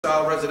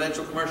style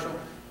residential commercial,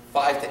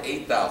 5 to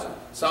 8,000.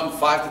 Some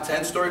 5 to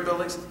 10 story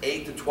buildings,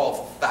 $8 to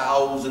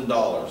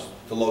 $12,000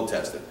 to load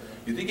test it.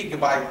 You think you can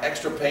buy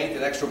extra paint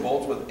and extra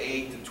bolts with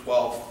 $8 to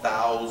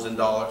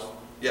 $12,000?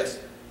 Yes.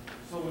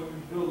 So when you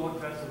do a load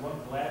test and one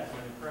collapse and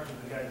it crushes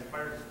the guy's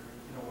parts,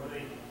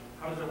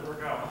 how does it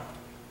work out?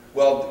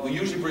 Well, we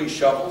usually bring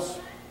shovels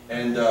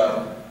and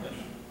a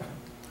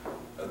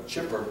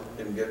chipper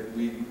and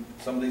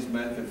some of these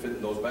men can fit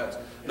in those bags.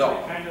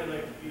 No, kind of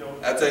like,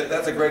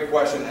 that's a great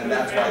question, and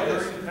that's why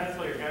this. That's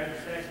why your guys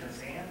are stacking the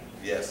sand?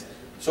 Yes.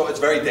 So it's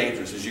very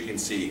dangerous, as you can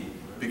see,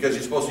 because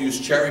you're supposed to use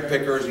cherry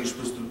pickers, and you're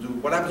supposed to do,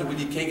 what happens when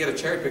you can't get a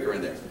cherry picker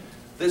in there?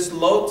 This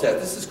load test,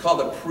 this is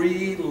called a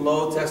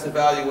pre-load test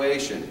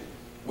evaluation,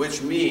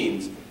 which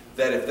means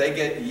that if they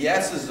get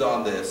yeses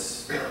on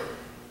this,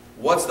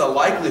 what's the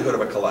likelihood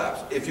of a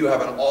collapse? If you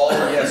have an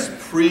all-yes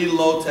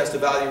pre-load test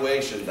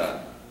evaluation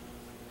done.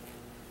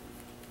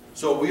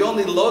 So we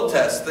only load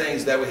test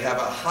things that we have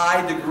a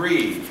high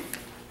degree,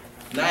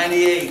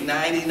 98,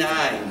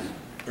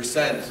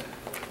 99%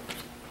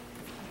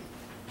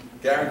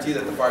 guarantee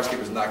that the fire escape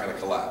is not going to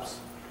collapse.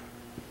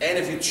 And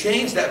if you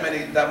change that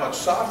much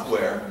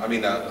software,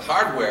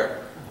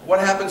 hardware, what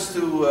happens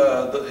to,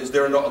 is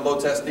there a load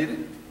test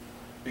needed?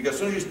 Because as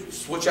soon as you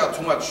switch out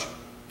too much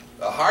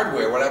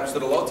hardware, what happens to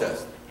the load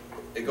test?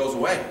 It goes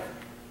away.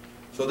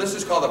 So this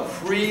is called a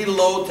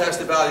pre-load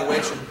test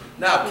evaluation.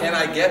 Now, can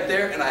I get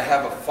there and I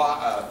have a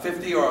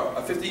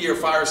 50-year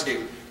fire escape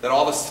that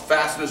all the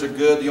fasteners are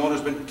good, the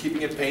owner's been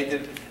keeping it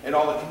painted, and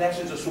all the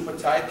connections are super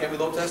tight? Can we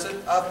load test it?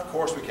 Of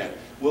course we can.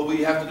 Will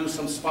we have to do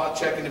some spot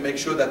checking to make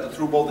sure that the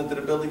through bolt into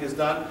the building is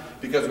done?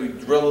 Because we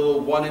drill a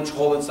little 1-inch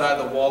hole inside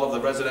the wall of the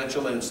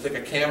residential and stick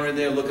a camera in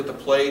there, look at the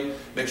plate,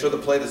 make sure the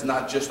plate is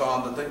not just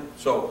on the thing.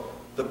 So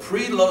the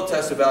pre-load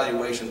test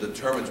evaluation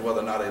determines whether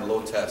or not a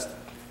load test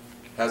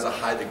has a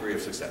high degree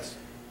of success.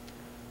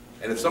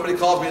 And if somebody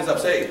calls me and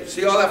says, "Hey,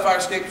 see all that fire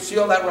escape, see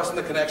all that rust in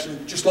the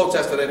connection, just load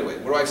test it anyway."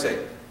 What do I say?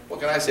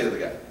 What can I say to the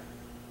guy?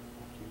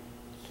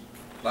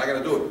 Not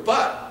going to do it.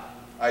 But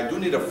I do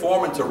need a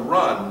foreman to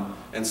run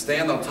and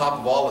stand on top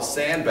of all the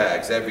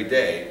sandbags every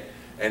day.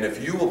 And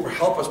if you will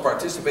help us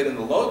participate in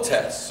the load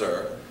test,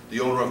 sir, the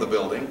owner of the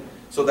building,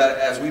 so that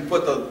as we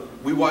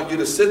we want you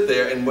to sit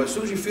there, and as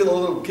soon as you feel a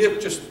little give,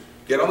 just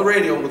get on the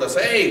radio with us,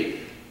 "Hey,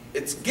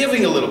 it's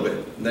giving a little bit."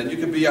 And then you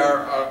could be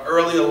our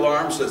early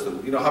alarm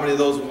system. You know how many of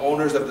those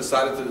owners have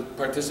decided to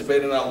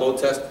participate in our load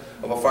test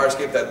of a fire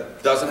escape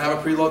that doesn't have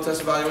a pre-load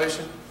test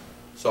evaluation?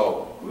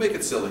 So we make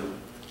it silly.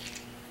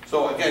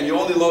 So again, you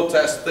only load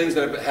test things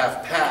that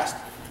have passed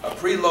a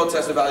pre-load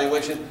test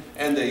evaluation,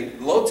 and the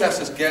load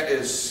test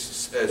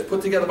is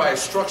put together by a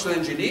structural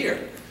engineer.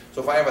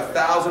 So if I have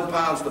 1,000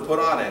 pounds to put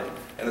on it,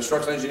 and the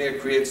structural engineer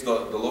creates the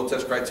load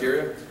test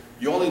criteria,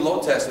 you only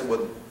load test it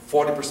with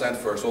 40%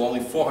 first, so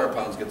only 400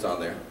 pounds gets on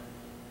there.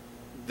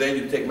 Then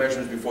you take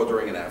measurements before,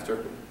 during, and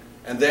after.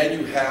 And then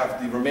you have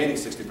the remaining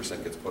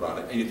 60% gets put on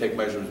it, and you take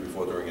measurements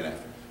before, during, and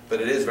after.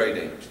 But it is very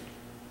dangerous.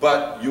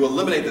 But you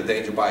eliminate the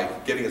danger by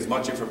getting as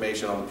much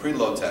information on the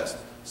pre-load test,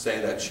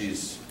 saying that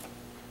she's...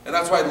 And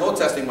that's why load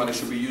testing money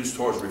should be used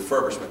towards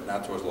refurbishment,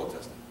 not towards load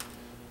testing.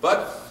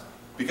 But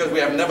because we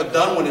have never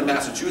done one in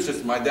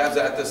Massachusetts, my dad's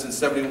at this in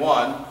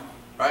 '71,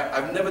 right?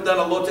 I've never done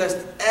a load test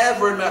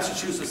ever in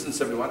Massachusetts in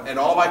 '71, and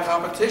all my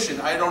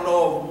competition, I don't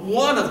know of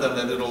one of them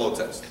that did a load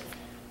test.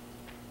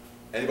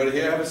 Anybody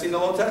here haven't seen the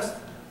load test?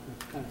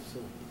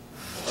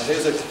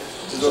 Here's a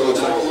load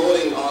test. Now we're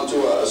loading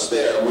onto a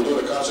stair. We're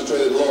doing a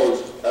concentrated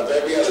load of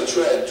every other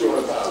tread,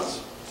 200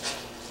 pounds.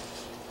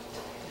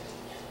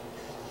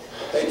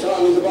 Hey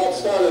Tom, he's about to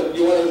start.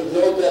 You want to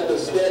note that the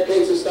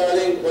staircase is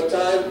starting? What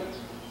time?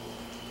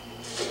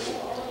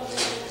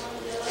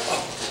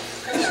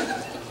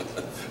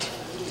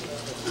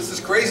 This is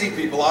crazy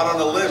people out on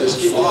the limb. Just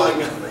keep going.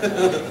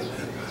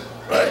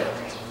 Right.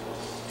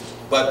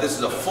 But this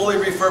is a fully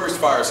refurbished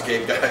fire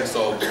escape, guys,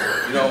 so,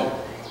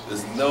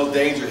 there's no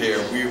danger here.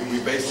 We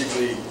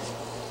basically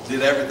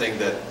did everything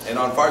and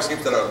on fire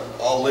escapes that are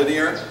all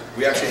linear,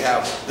 we actually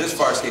have this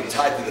fire escape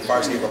tied to the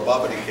fire escape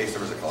above it in case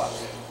there is a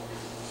collapse.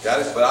 Got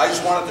it? But I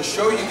just wanted to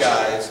show you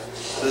guys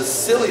the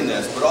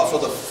silliness, but also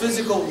the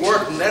physical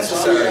work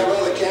necessary. Tom, you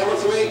have on the camera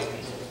for me?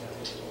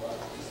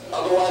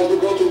 Otherwise,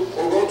 we'll go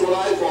to an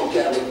iPhone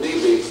camera if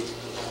need be.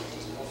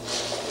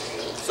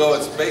 So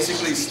it's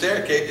basically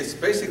it's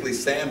basically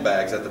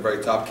sandbags at the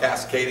very top,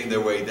 cascading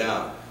their way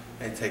down.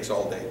 And it takes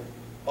all day,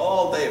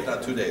 if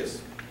not 2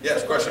 days.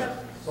 Yes, question?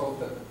 So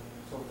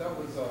if that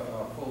was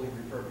a fully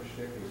refurbished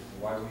stick,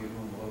 why were you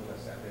doing the load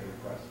test at their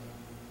request?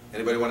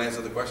 Anybody want to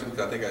answer the question?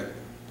 Because I think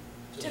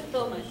To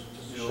film it.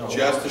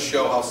 just to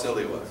show how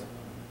silly it was.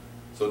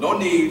 So no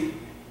need.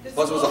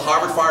 Plus it was a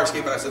Harvard fire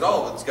escape, and I said,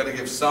 oh, it's got to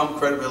give some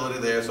credibility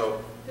there.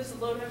 So Does the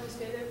load have to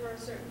stay there for a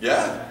certain?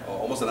 yeah,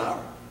 almost an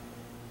hour.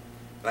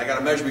 And I got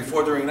to measure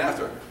before, during, and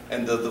after.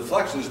 And the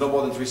deflection is no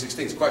more than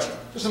 3/16. Question?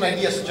 Just an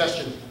idea,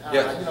 suggestion.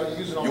 Yeah. You're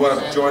using all You the want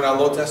to sand- join our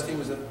load test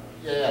team? Is it?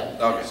 Yeah.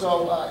 Okay.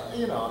 So,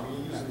 you're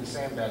using these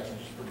sandbags,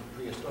 which is pretty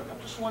prehistoric. I'm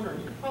just wondering,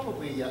 you could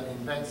probably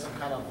invent some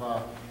kind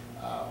of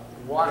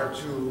water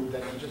tube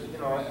that you just, you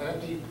know, an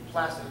empty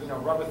plastic, you know,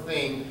 rubber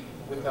thing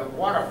with a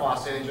water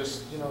faucet and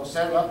just, you know,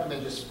 set it up and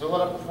then just fill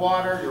it up with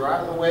water, you're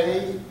out of the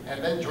way,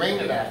 and then drain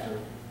it after.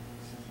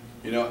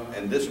 You know,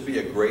 and this would be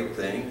a great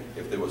thing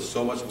if there was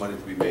so much money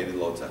to be made in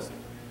load testing.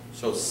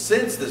 So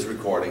since this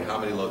recording, how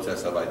many load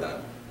tests have I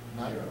done?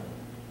 None.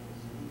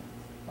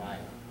 Fine.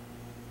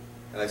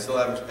 And I still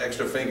have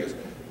extra fingers.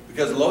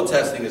 Because load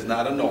testing is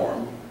not a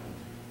norm,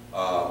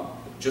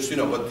 just so you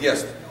know, but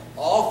yes,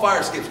 all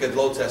fire escapes get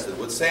load tested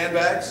with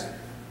sandbags,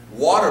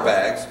 water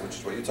bags, which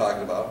is what you're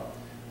talking about,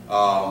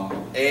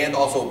 and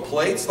also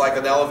plates like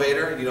an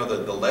elevator, you know,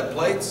 the lead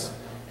plates.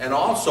 And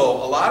also,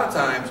 a lot of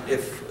times,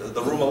 if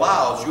the room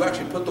allows, you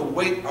actually put the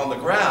weight on the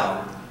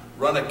ground,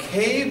 run a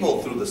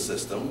cable through the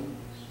system,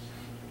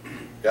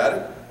 got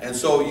it? And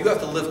so you have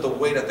to lift the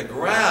weight at the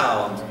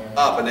ground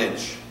up an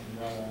inch,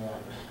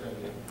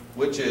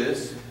 which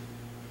is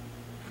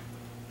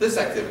this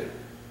activity.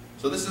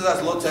 So this is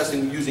us load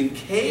testing using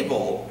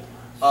cable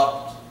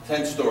up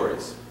 10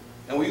 stories.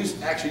 And we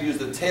actually use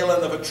the tail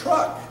end of a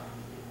truck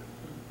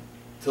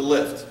to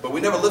lift, but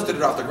we never lifted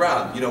it off the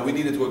ground. You know, we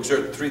needed to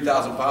exert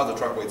 3,000 pounds, the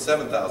truck weighed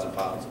 7,000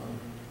 pounds.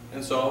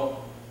 And so,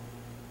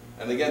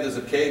 and again, there's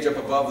a cage up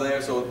above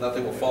there so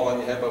nothing will fall on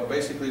your head, but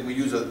basically we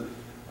use a,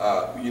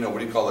 you know, what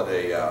do you call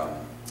it,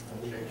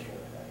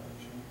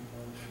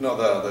 no,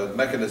 the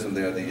mechanism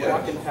there,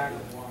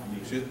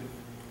 excuse me?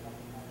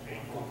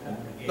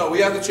 No, we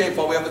have the chain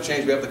pole, we have the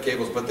chains, we have the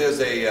cables, but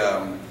there's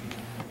a,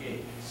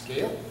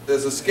 Scale?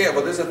 there's a scale,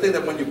 but there's a thing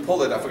that when you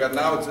pull it, I forgot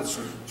now it's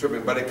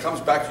tripping, but it comes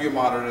back to your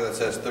monitor that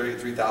says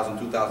 33,000,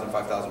 2,000,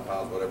 5,000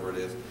 pounds, whatever it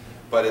is.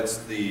 But it's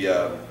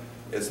the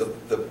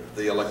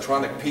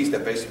electronic piece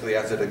that basically,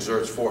 as it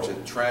exerts force,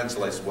 it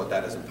translates what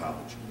that is in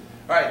poundage.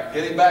 All right,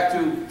 getting back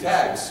to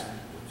tags.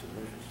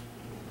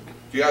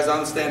 Do you guys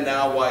understand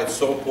now why it's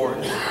so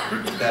important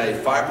that a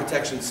fire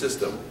protection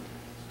system,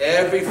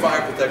 every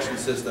fire protection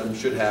system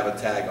should have a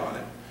tag on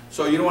it?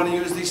 So you don't want to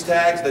use these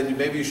tags, then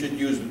maybe you should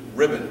use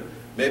ribbon.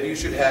 Maybe you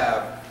should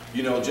have,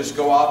 you know, just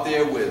go out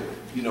there with,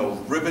 you know,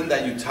 ribbon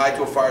that you tie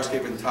to a fire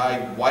escape and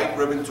tie white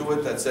ribbon to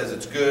it that says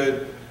it's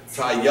good.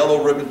 Tie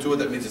yellow ribbon to it,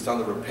 that means it's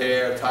under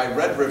repair. Tie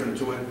red ribbon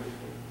to it.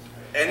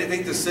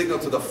 Anything to signal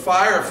to the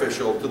fire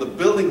official, to the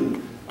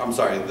building, I'm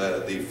sorry,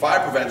 the fire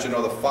prevention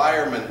or the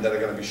firemen that are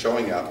going to be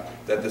showing up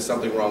that there's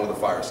something wrong with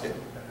the fire escape.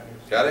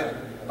 Got it?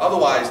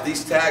 Otherwise,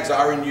 these tags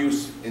are in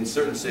use in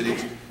certain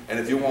cities, and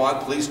if you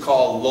want, please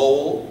call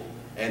Lowell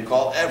and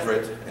call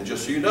Everett, and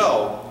just so you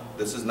know,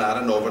 this is not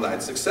an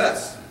overnight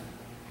success.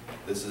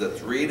 This is a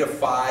 3 to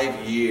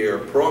 5 year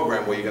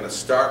program where you're going to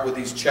start with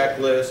these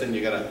checklists and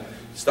you're going to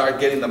start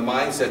getting the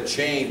mindset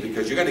changed,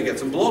 because you're going to get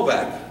some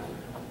blowback.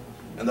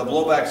 And the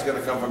blowback is going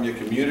to come from your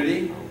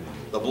community.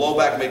 The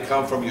blowback may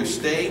come from your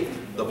state.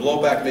 The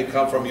blowback may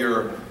come from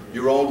your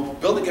own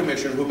building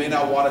commissioner, who may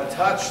not want to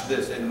touch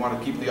this and want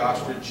to keep the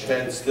ostrich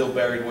head still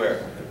buried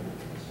where.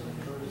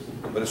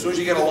 But as soon as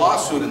you get a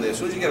lawsuit in there, as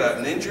soon as you get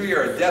an injury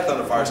or a death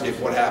on a fire escape,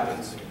 what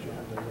happens?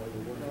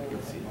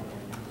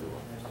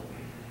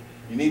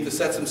 You need to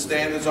set some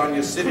standards on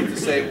your city to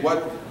say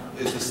what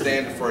is the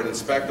standard for an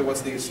inspector,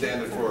 what's the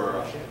standard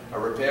for a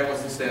repair,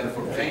 what's the standard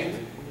for paint.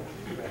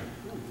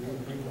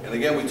 And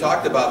again, we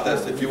talked about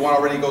this. If you want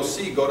to already go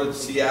see, go to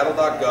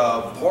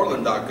seattle.gov,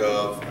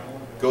 portland.gov,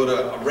 go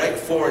to Reg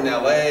 4 in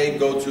LA,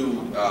 go to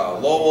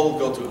Lowell,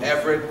 go to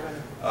Everett,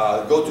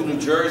 go to New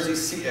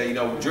Jersey. You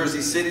know,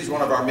 Jersey City is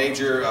one of our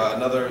major,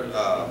 another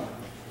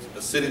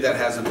city that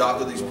has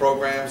adopted these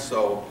programs.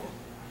 So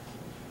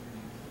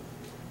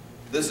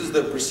this is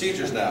the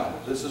procedures now.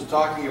 This is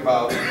talking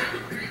about,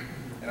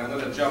 and I'm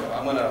going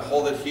to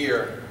hold it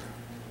here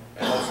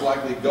and most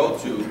likely go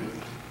to,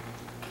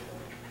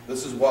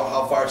 this is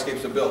how fire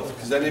escapes are built.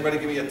 Does anybody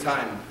give me a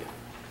time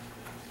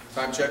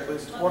check,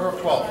 please?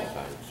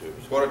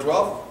 12:15.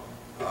 12?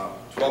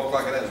 12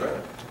 o'clock it ends,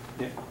 right?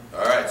 Yeah.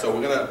 All right, so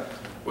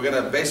we're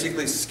gonna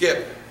basically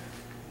skip.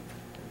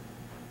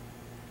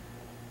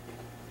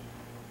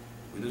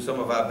 We do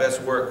some of our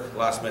best work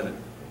last minute.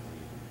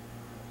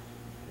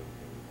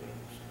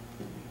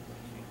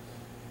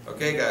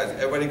 Okay, guys,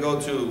 everybody go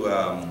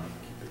to,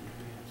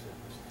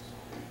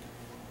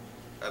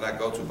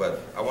 but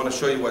I want to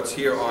show you what's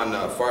here on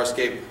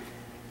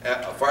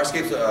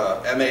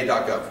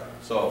firescapesma.gov.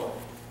 So,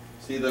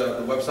 see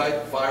the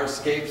website,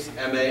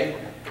 Firescapes.ma,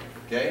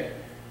 okay?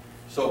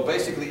 So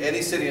basically,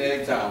 any city and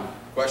any town.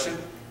 Question?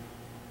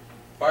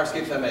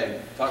 Firescapes.ma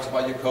talks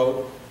about your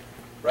code,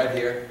 right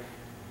here.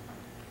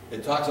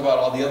 It talks about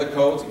all the other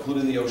codes,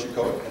 including the OSHA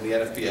code and the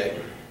NFPA.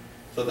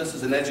 So this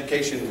is an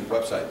education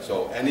website.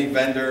 So any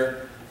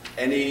vendor,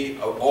 any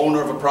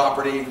owner of a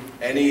property,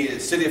 any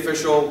city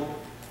official,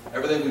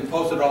 everything, we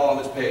posted all on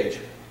this page,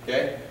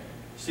 okay?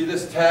 See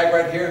this tag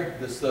right here,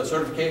 this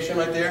certification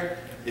right there?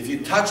 If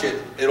you touch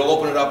it, it'll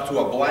open it up to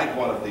a blank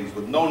one of these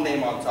with no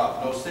name on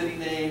top, no city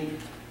name,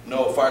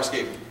 no fire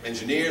escape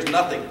engineers,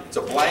 nothing. It's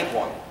a blank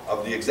one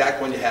of the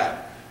exact one you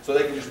have. So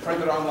they can just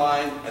print it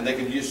online, and they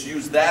can just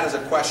use that as a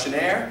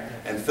questionnaire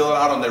and fill it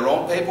out on their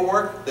own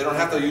paperwork. They don't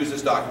have to use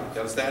this document,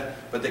 you understand?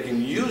 But they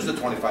can use the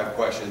 25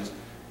 questions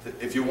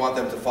if you want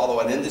them to follow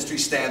an industry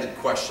standard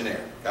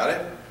questionnaire. Got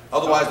it?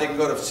 Otherwise, they can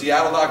go to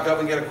seattle.gov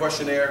and get a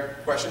questionnaire.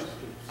 Question?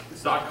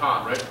 It's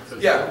 .com, right?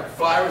 Yeah,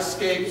 fire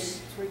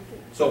escapes.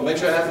 So make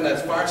sure it has an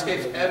that's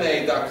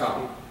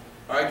fireescapesma.com.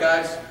 All right,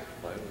 guys?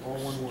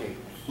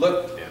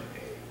 Look.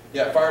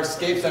 Yeah, fire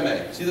escapes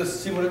MA. See this?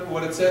 See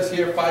what it says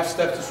here? 5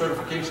 steps to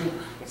certification.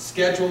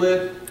 Schedule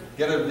it.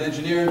 Get an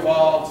engineer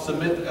involved.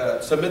 Submit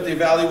the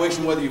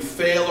evaluation whether you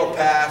fail or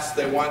pass.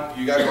 They want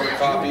you guys want a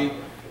copy.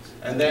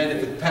 And then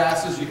if it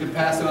passes, you can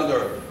pass it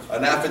under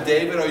an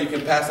affidavit or you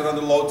can pass it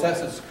under load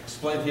test. It's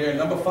explained here. And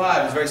number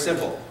 5 is very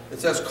simple. It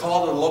says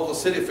call the local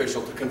city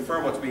official to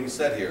confirm what's being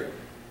said here.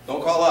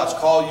 Don't call us.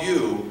 Call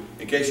you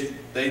in case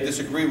they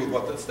disagree with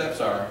what the steps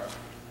are.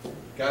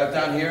 Got it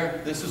down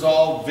here? This is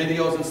all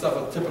videos and stuff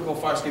of typical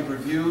fire escape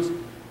reviews.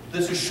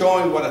 This is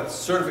showing what a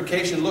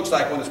certification looks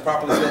like when it's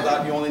properly filled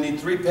out. You only need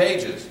 3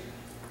 pages.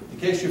 In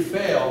case you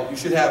fail, you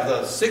should have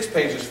the 6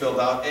 pages filled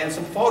out and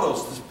some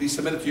photos to be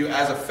submitted to you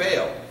as a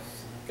fail.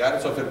 Got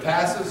it? So if it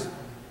passes,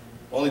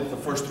 only the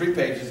first 3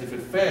 pages. If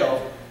it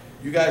fails,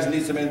 you guys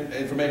need some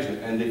information.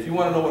 And if you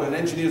want to know what an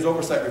engineer's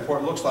oversight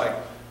report looks like,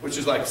 which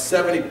is like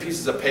 70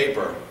 pieces of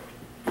paper,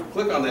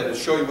 click on that and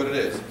show you what it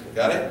is.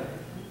 Got it?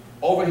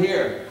 Over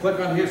here, click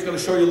on here, it's going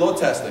to show you load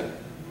testing.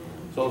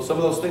 So some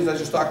of those things I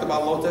just talked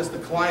about, load test, the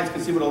clients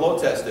can see what a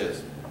load test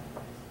is.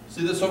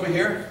 See this over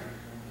here?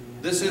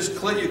 This is,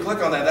 you click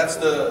on that, that's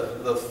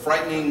the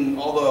frightening,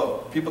 all the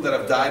people that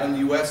have died in the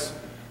U.S.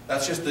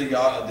 That's just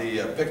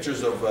the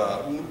pictures of,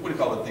 what do you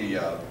call it,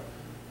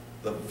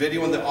 the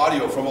video and the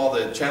audio from all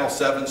the Channel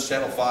 7s,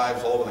 Channel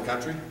 5s all over the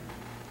country.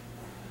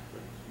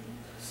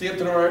 See up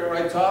to the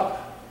right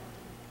top?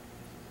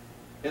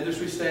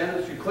 Industry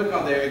standards. You click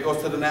on there, it goes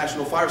to the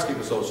National Fire Escape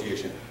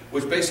Association,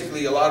 which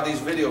basically a lot of these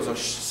videos are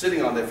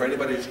sitting on there for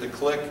anybody just to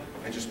click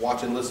and just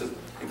watch and listen.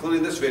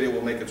 Including this video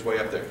will make its way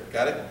up there.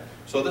 Got it?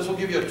 So this will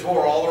give you a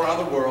tour all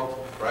around the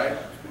world, right?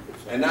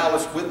 And now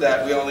with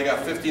that, we only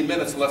got 15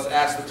 minutes, and let's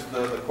ask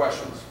the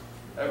questions.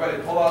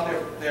 Everybody pull out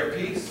their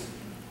piece.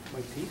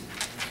 My piece?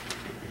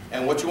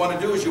 And what you want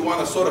to do is you want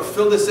to sort of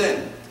fill this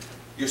in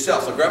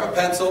yourself. So grab a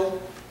pencil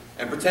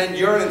and pretend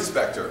you're an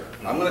inspector.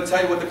 I'm going to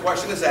tell you what the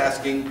question is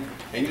asking,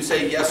 and you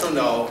say yes or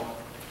no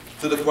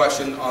to the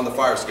question on the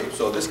fire escape.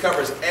 So this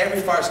covers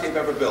every fire escape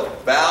ever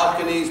built.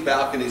 Balconies,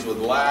 balconies with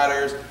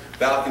ladders,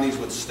 balconies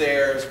with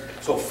stairs.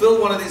 So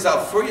fill one of these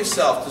out for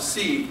yourself to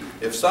see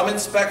if some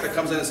inspector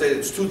comes in and says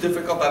it's too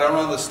difficult, I don't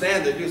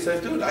understand it. You say,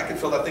 dude, I can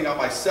fill that thing out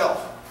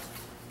myself.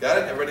 Got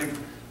it? Everybody?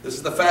 This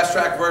is the fast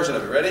track version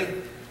of it. Ready?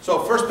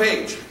 So first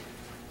page.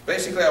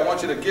 Basically, I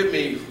want you to give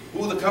me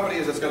who the company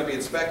is that's going to be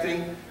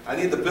inspecting. I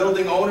need the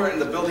building owner and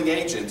the building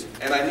agent,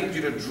 and I need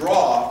you to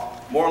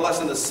draw, more or less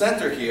in the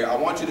center here, I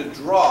want you to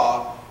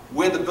draw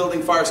where the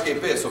building fire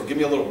escape is. So give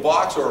me a little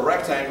box or a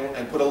rectangle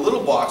and put a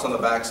little box on the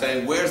back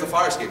saying where's the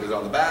fire escape. Is it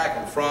on the back,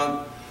 on the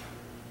front?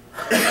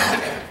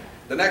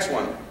 The next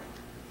one.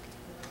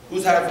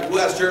 Who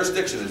has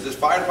jurisdiction? Is this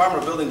fire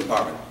department or building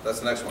department? That's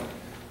the next one.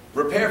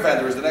 Repair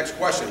vendor is the next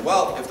question.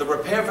 Well, if the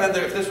repair vendor,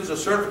 if this was a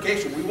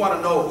certification, we want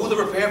to know who the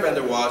repair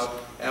vendor was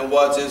and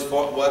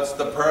what's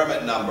the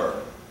permit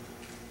number.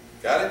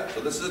 Got it?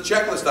 So this is a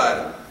checklist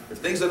item. If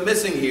things are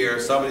missing here,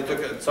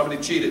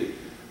 somebody cheated.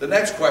 The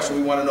next question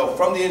we want to know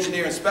from the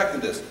engineer inspecting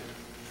this,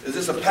 is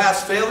this a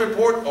pass-fail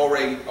report or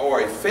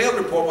a failed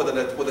report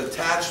with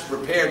attached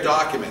repair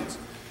documents?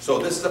 So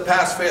this is a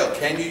pass-fail.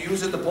 Can you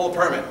use it to pull a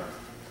permit?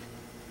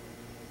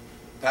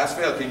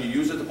 Pass-fail, can you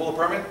use it to pull a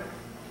permit?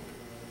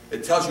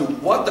 It tells you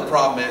what the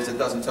problem is, it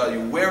doesn't tell you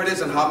where it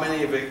is and how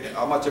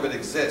much of it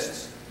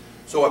exists.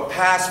 So a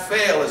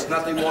pass-fail is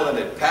nothing more than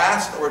it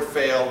passed or it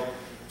failed,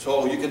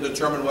 so you can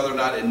determine whether or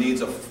not it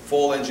needs a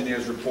full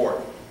engineer's report.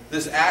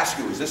 This asks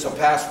you, is this a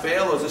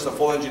pass-fail or is this a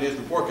full engineer's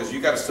report? Because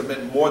you've got to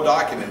submit more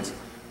documents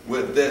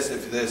with this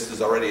if this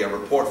is already a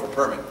report for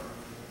permit.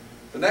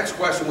 The next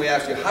question we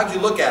ask you, how did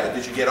you look at it?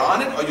 Did you get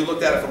on it or you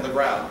looked at it from the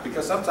ground?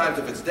 Because sometimes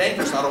if it's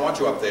dangerous, I don't want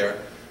you up there.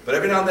 But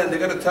every now and then they're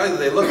going to tell you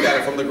they looked at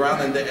it from the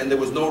ground and there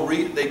was no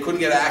they couldn't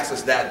get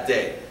access that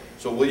day.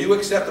 So will you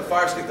accept a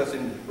fire escape that's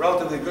in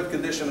relatively good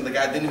condition and the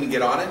guy didn't even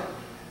get on it?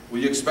 Will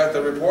you expect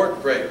a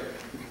report? Great.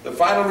 The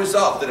final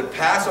result, did it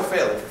pass or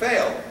fail? It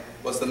failed.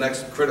 What's the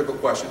next critical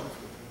question?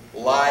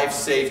 Life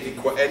safety,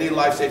 any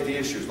life safety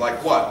issues,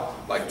 like what?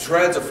 Like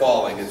treads are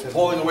falling, it's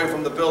pulling away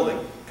from the building.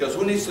 Because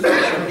who needs to know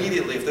that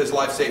immediately if there's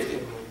life safety?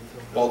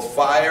 Both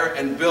fire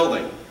and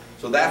building.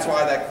 So that's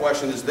why that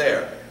question is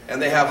there.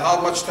 And they have how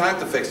much time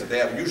to fix it? They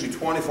have usually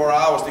 24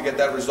 hours to get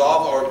that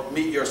resolved or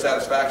meet your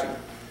satisfaction.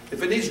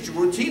 If it needs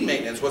routine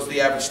maintenance, what's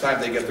the average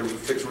time they get to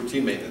fix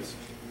routine maintenance?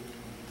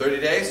 30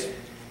 days?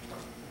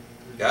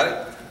 Got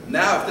it?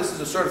 Now, if this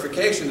is a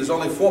certification, there's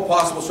only 4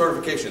 possible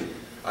certifications.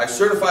 I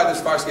certified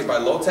this fire escape by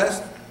load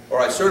test, or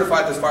I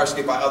certified this fire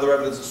escape by other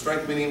evidence of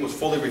strength, meaning it was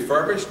fully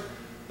refurbished.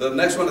 The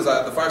next one is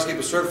the fire escape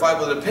is certified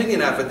with an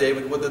opinion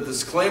affidavit with a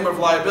disclaimer of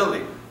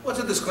liability. What's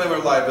a disclaimer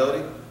of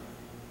liability?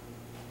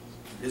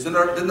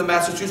 Didn't the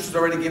Massachusetts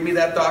already give me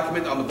that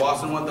document on the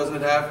Boston one? Doesn't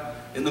it have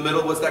in the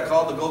middle, what's that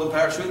called, the golden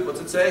parachute? What's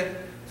it say?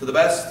 To the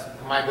best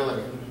My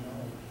ability.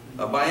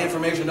 of my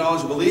information,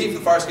 knowledge, and belief, the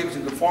fire escape is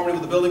in conformity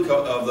with the building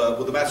code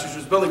with the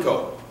Massachusetts building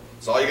code.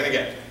 That's all you're going to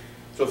get.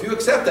 So if you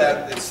accept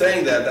that, it's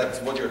saying that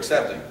that's what you're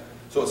accepting.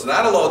 So it's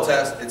not a load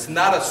test, it's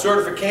not a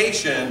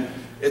certification,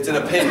 it's an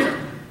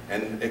opinion,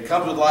 and it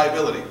comes with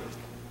liability,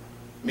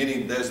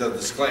 meaning there's a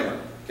disclaimer.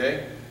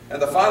 Okay,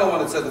 and the final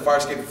one, it says the fire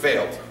escape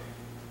failed,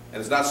 and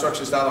it's not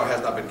structurally sound or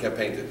has not been kept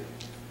painted.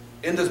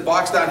 In this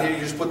box down here, you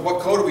just put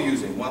what code are we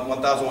using?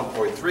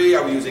 1001.3,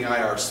 are we using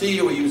IRC,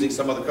 are we using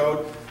some other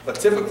code? But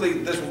typically,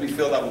 this will be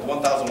filled out with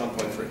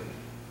 1001.3.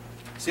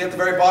 See at the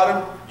very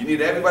bottom, you need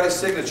everybody's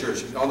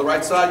signatures. On the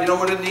right side, you know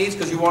what it needs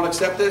because you won't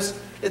accept this?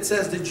 It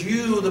says, did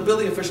you, the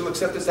building official,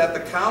 accept this at the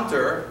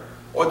counter,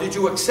 or did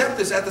you accept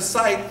this at the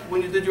site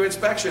when you did your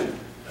inspection?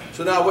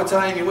 So now we're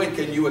tying you in.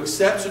 Can you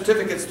accept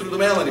certificates through the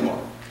mail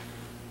anymore?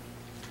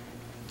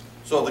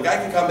 So the guy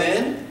can come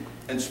in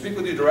and speak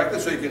with you directly,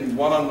 so you can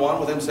one-on-one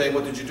with him saying,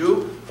 what did you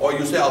do? Or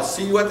you say, I'll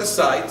see you at the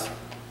site,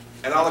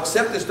 and I'll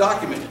accept this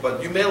document,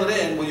 but you mail it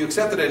in, will you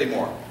accept it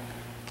anymore?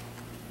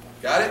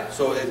 Got it?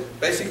 So it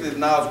basically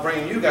now is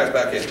bringing you guys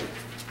back in.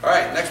 All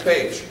right, next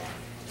page.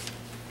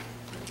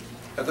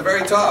 At the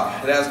very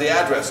top, it has the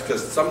address,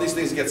 because some of these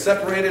things get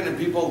separated and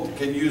people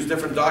can use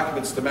different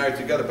documents to marry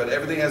together, but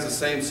everything has the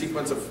same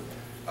sequence of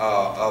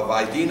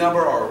ID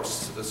number or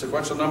the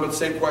sequential number, the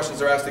same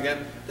questions are asked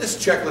again. This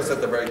checklist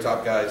at the very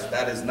top, guys,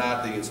 that is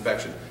not the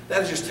inspection.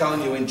 That is just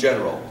telling you in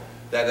general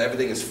that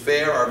everything is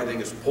fair, or everything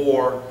is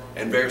poor,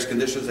 and various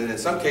conditions, and in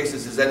some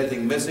cases, is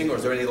anything missing, or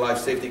is there any life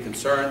safety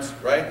concerns,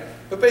 right?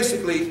 But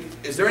basically,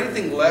 is there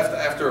anything left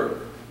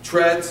after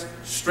treads,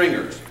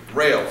 stringers,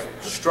 rails,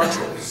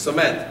 structural,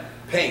 cement,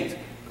 paint,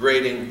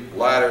 grading,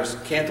 ladders,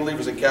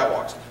 cantilevers, and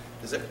catwalks?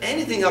 Is there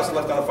anything else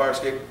left on a fire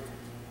escape?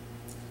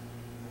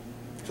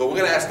 So we're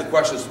going to ask the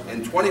questions,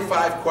 in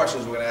 25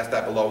 questions we're going to ask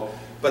that below,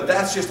 but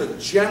that's just a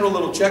general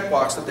little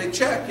checkbox that they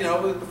check. You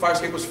know, the fire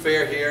escape was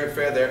fair here and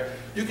fair there.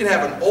 You can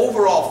have an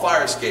overall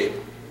fire escape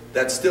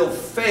that still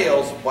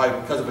fails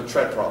because of a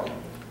tread problem. You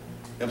know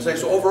what I'm saying?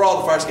 So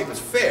overall the fire escape is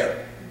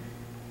fair,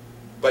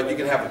 but you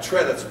can have a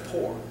tread that's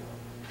poor.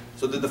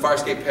 So did the fire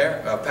escape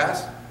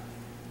pass?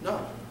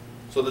 No.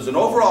 So there's an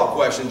overall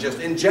question, just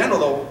in general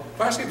though,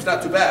 fire escape is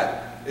not too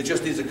bad. It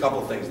just needs a couple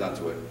of things done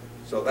to it.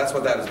 So that's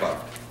what that is about.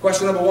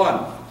 Question number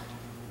 1.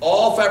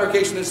 All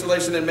fabrication,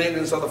 installation, and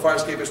maintenance of the fire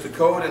escape is to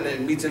code and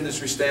it meets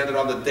industry standard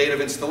on the date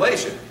of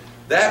installation.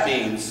 That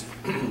means,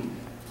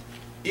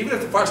 even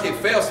if the fire escape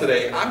fails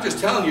today, I'm just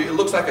telling you, it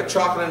looks like a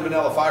chocolate and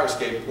vanilla fire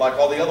escape like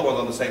all the other ones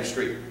on the same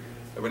street.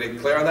 Everybody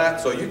clear on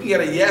that? So you can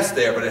get a yes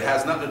there, but it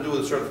has nothing to do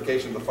with the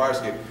certification of the fire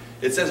escape.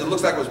 It says it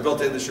looks like it was built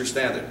to industry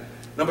standard.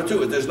 Number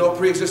 2, if there's no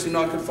pre-existing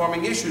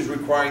non-conforming issues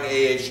requiring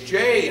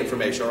AHJ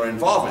information or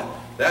involvement,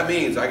 that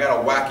means I got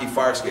a wacky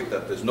fire escape,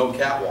 that there's no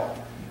catwalk,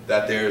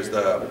 that there's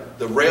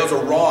the rails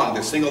are wrong,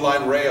 they're single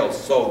line rails.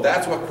 So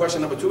that's what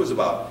question number 2 is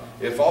about.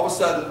 If all of a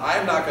sudden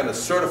I'm not going to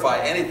certify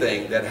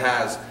anything that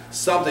has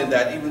something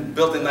that even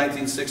built in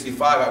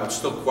 1965 I would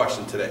still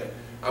question today.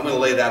 I'm going to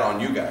lay that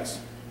on you guys.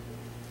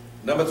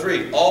 Number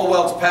 3, all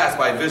welds passed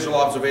by visual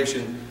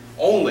observation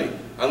only,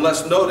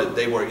 unless noted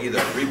they were either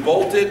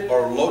rebolted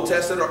or load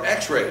tested or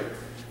x-rayed.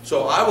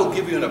 So I will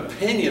give you an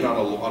opinion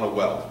on a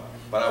weld,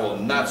 but I will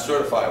not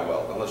certify a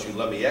weld unless you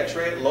let me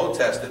x-ray it, load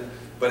test it.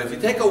 But if you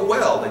take a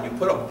weld and you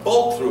put a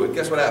bolt through it,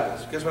 guess what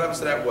happens? Guess what happens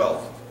to that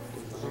weld?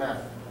 Doesn't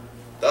matter.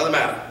 Doesn't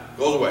matter.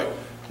 Goes away.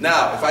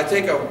 Now, if I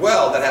take a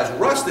weld that has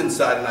rust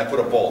inside and I put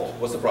a bolt,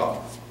 what's the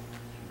problem?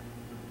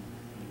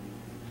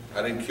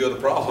 I didn't cure the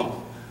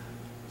problem.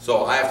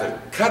 So I have to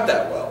cut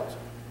that weld,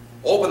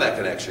 open that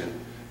connection,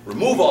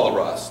 remove all the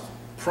rust,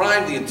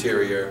 prime the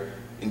interior,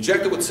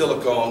 inject it with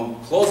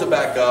silicone, close it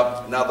back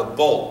up. Now the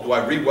bolt, do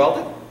I re-weld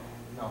it?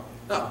 No.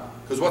 No,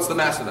 because what's the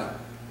master now?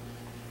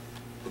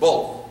 The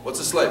bolt. What's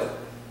the slave?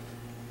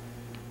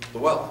 The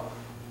weld.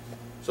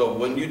 So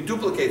when you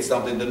duplicate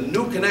something, the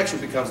new connection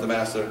becomes the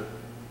master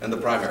and the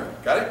primary.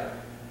 Got it?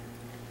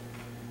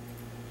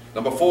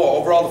 Number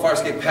 4, overall the fire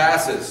escape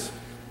passes.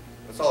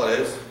 That's all it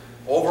is.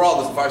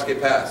 Overall, does the fire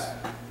escape pass?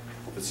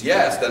 If it's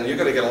yes, then you're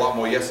going to get a lot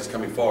more yeses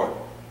coming forward.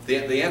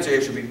 The answer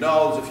here should be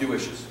no, there's a few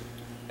issues.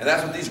 And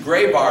that's what these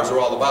gray bars are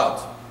all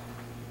about.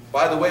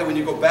 By the way, when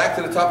you go back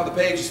to the top of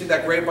the page, you see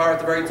that gray bar at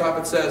the very top?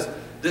 It says,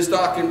 this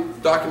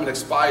document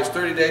expires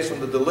 30 days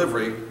from the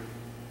delivery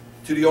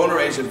to the owner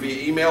agent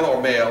via email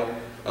or mail,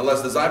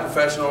 unless design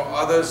professional or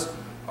others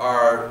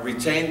are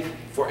retained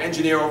for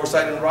engineer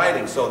oversight in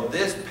writing. So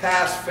this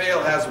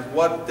pass-fail has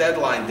what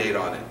deadline date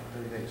on it?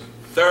 30 days.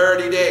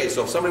 30 days.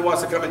 So if somebody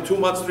wants to come in 2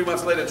 months, 3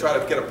 months later and try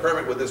to get a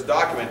permit with this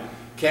document,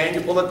 can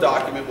you pull a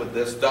document with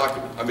this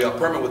document? I mean, a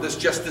permit with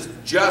just this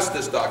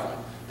document,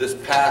 this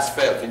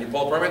pass-fail. Can you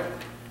pull a permit?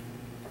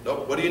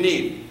 Nope. What do you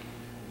need?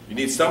 You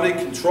need somebody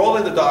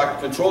controlling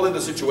the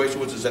situation,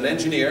 which is an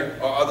engineer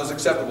or others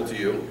acceptable to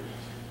you,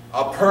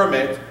 a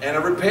permit, and a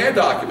repair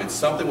document,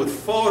 something with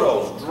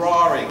photos,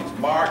 drawings,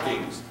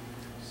 markings.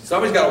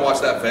 Somebody's got to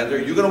watch that vendor.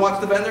 You going to watch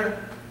the vendor?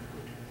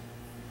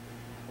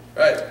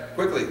 All right,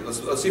 quickly,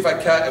 let's see if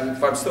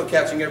I'm still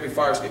catching every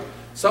fire escape.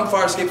 Some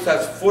fire escapes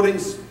has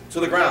footings to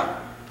the ground.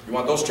 You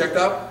want those checked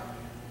out?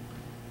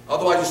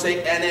 Otherwise you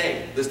say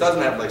NA. This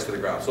doesn't have legs to the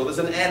ground. So there's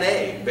an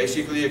NA,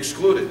 basically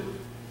excluded.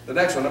 The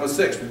next one, number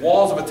 6,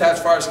 walls of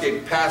attached fire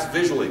escape pass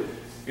visually.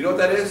 You know what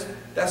that is?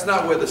 That's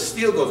not where the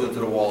steel goes into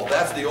the wall.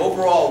 That's the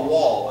overall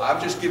wall.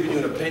 I'm just giving you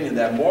an opinion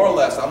that more or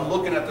less, I'm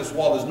looking at this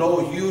wall, there's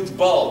no huge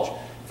bulge.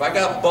 If I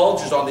got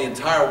bulges on the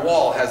entire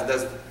wall,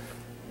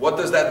 what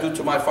does that do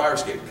to my fire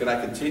escape? Can I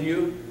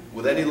continue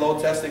with any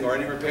load testing or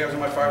any repairs on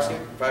my fire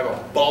escape if I have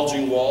a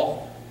bulging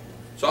wall?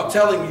 So I'm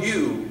telling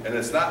you, and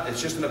it's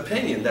just an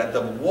opinion, that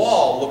the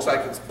wall looks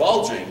like it's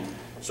bulging,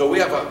 so we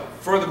have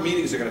further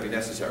meetings are going to be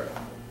necessary.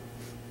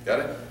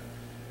 Got it?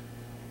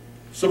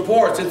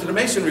 Supports into the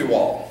masonry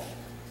wall.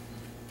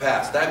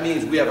 Pass. That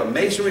means we have a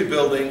masonry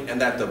building and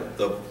that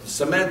the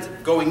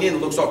cement going in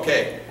looks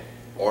okay,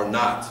 or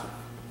not.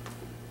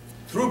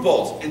 Through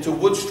bolts into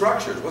wood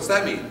structures. What's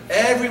that mean?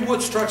 Every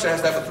wood structure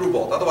has to have a through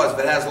bolt. Otherwise, if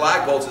it has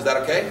lag bolts, is that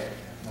okay?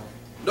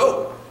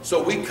 No.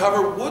 So we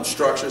cover wood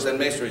structures and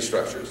masonry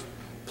structures.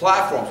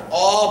 Platforms,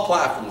 all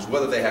platforms,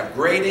 whether they have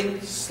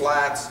grading,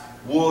 slats,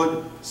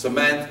 wood,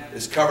 cement,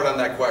 is covered on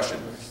that question.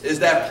 Is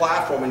that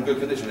platform in good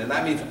condition? And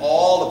that means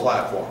all the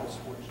platforms.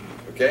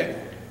 Okay?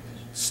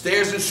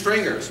 Stairs and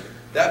stringers.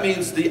 That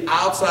means the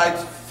outside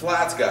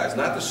flats, guys,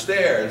 not the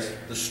stairs.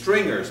 The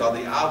stringers are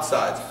the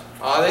outsides.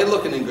 Are they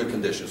looking in good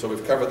condition? So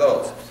we've covered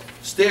those.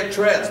 Stair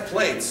treads,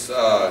 plates,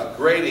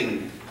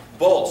 grading,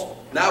 bolts.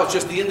 Now it's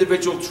just the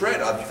individual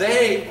tread. Are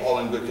they all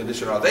in good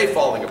condition? Or are they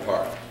falling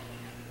apart?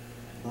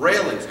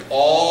 Railings,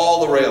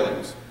 all the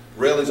railings.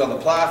 Railings on the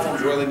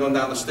platforms, railing going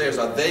down the stairs.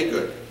 Are they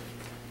good?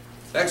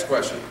 Next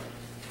question.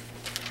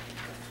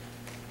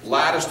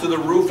 Ladders to the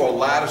roof or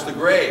ladders to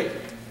grade.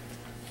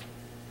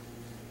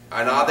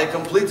 And are they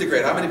complete to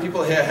grade? How many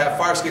people here have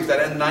fire escapes that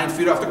end 9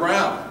 feet off the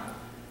ground?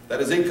 That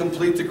is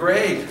incomplete to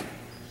grade.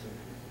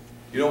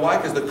 You know why?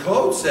 Because the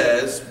code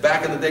says,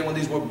 back in the day when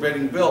these were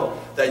being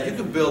built, that you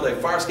could build a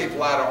fire escape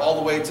ladder all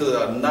the way to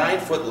the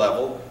 9-foot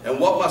level, and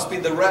what must be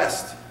the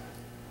rest?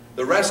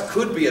 The rest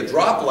could be a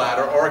drop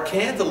ladder or a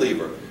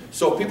cantilever.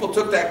 So people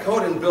took that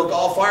code and built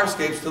all fire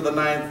escapes to the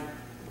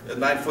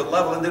 9-foot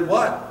level and did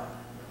what?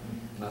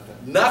 Nothing.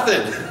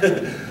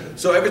 Nothing.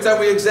 So every time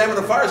we examine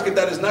a fire escape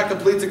that is not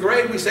complete to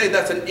grade, we say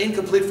that's an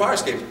incomplete fire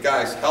escape.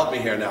 Guys, help me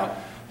here now.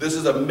 This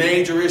is a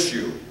major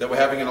issue that we're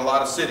having in a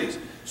lot of cities.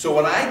 So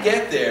when I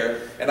get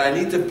there and I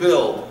need to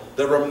build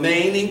the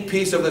remaining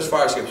piece of this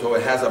fire escape, so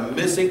it has a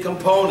missing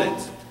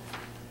component,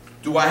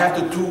 do I have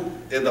to do,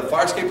 if the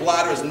fire escape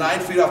ladder is 9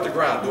 feet off the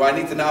ground, do I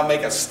need to now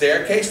make a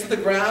staircase to the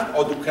ground,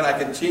 or can I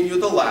continue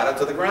the ladder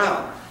to the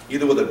ground?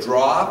 Either with a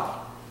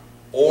drop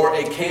or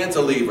a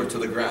cantilever to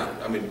the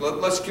ground. I mean,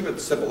 let's keep it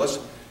simple.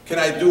 Can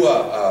I do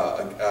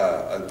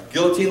a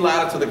guillotine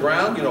ladder to the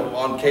ground, you know,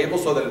 on cable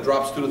so that it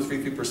drops 2 to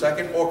 3 feet per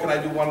second, or can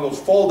I do one of those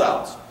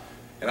fold-outs?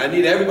 And I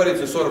need everybody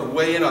to sort of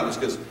weigh in on this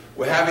because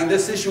we're having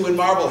this issue in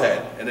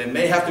Marblehead, and it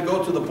may have to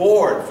go to the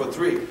board for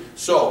 3.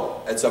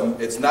 So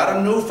it's not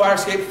a new fire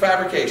escape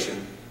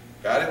fabrication.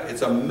 Got it?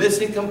 It's a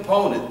missing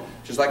component,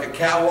 just like a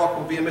catwalk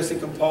will be a missing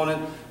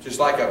component, just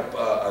like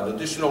an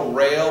additional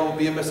rail will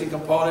be a missing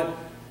component.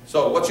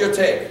 So what's your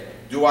take?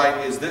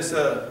 Is this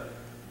a...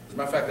 As a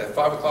matter of fact, at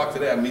 5 o'clock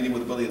today, I'm meeting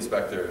with the building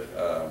inspector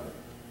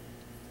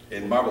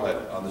in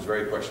Marblehead on this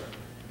very question.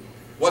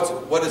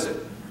 What is it?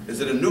 Is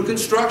it a new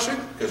construction?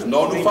 Because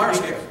no new fire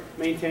escape.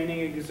 Maintaining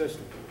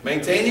existing.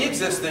 Maintaining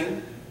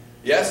existing.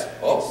 Yes?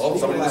 Oh,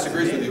 somebody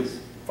disagrees with you.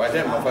 Fight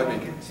him, don't fight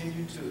me.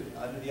 Continue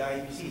to, under the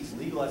IEPC, it's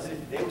legal as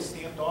if they were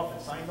stamped off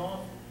and signed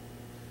off.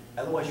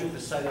 Otherwise, you have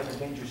to cite it as a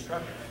dangerous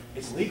structure.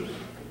 It's legal.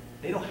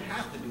 They don't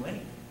have to do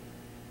anything.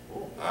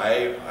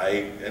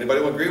 Anybody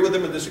will agree with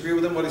him and disagree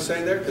with him, what he's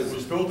saying there? It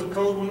was built to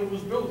code when it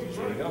was built, he's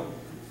right.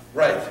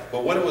 Right,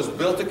 but when it was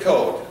built to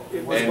code,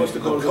 and the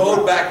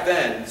code back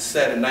then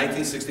said in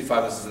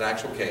 1965, this is an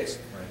actual case,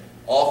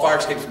 all fire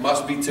escapes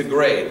must be to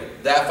grade.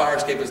 That fire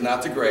escape is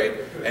not to grade,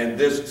 and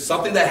there's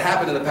something that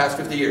happened in the past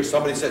 50 years.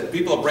 Somebody said,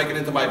 people are breaking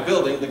into my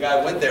building, the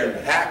guy went there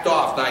and hacked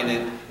off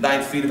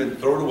 9 feet of it and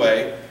threw it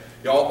away.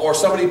 You know, or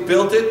somebody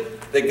built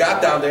it, they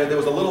got down there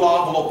was a little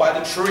envelope by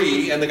the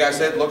tree, and the guy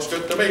said, looks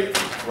good to me,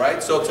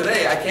 right? So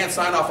today, I can't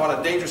sign off on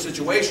a dangerous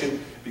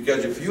situation,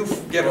 because if you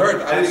get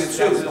hurt, I didn't get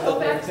sued. Go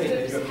back to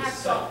it was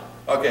hacked off.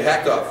 Okay,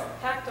 hacked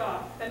off. Hacked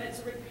off, then it's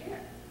a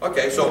repair.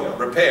 Okay, so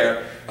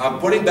repair. I'm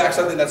putting back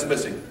something that's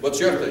missing. What's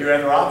your thing? Your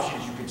other option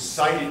is you could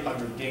cite it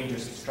under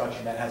dangerous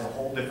construction. That has a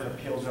whole different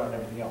appeals on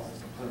everything else.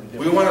 It's completely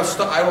different. We want to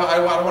stop. I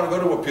don't want to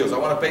go to appeals. I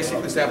want to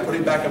basically say I'm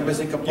putting back a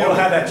missing component. You don't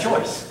have that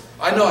choice.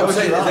 I know, I'm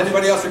saying, does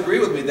anybody else agree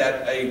with me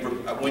that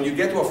when you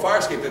get to a fire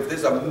escape, if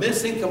there's a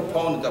missing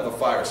component of a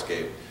fire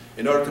escape,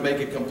 in order to make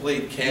it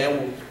complete,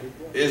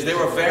 is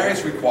there a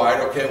variance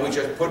required, or can we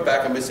just put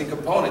back a missing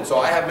component? So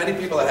I have many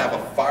people that have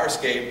a fire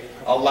escape,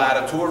 a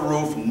ladder to a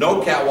roof,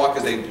 no catwalk,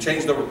 because they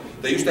changed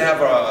they used to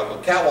have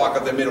a catwalk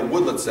that they made of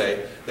wood, let's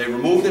say. They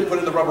removed it, put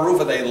in the rubber roof,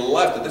 and they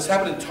left it. This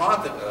happened in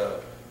Taunton.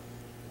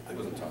 It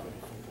wasn't Taunton.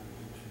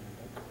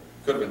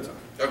 Could have been Taunton.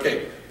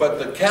 Okay, but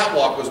the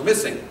catwalk was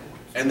missing.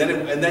 And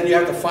then you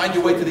have to find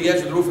your way to the edge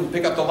of the roof and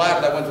pick up the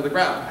ladder that went to the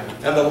ground.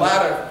 And the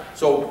ladder,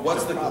 so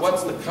what's the, You're not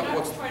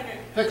trying to,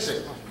 Fix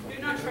it. you're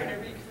not trying to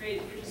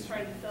recreate, you're just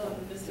trying to fill in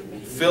the missing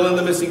piece. fill in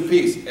the missing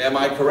piece. Am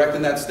I correct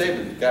in that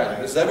statement? Guys,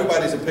 this is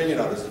everybody's opinion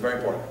on this, it's very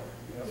important.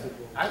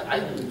 I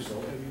believe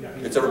so.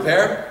 It's a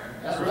repair?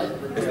 That's right.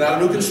 It's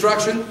not a new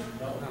construction?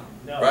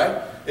 No.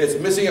 Right? It's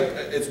missing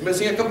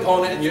a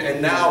component,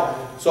 and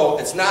now, so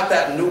it's not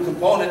that new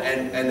component,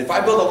 and if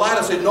I build a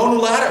ladder, say, no new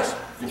ladders.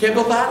 You can't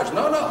build ladders.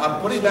 No, I'm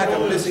putting back a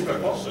missing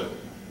component.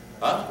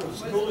 Huh?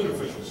 What's the building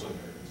official say?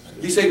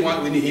 He said he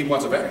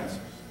wants a variance.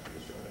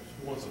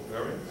 He wants a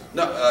variance?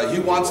 No, he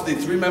wants the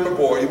 3-member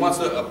board, he wants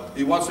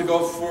to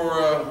go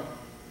for,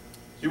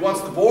 he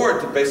wants the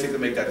board to basically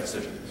make that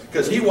decision.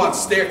 Because he wants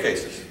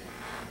staircases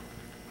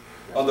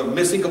on the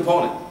missing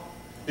component.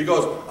 He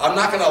goes, I'm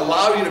not going to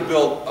allow you to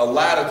build a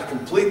ladder to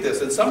complete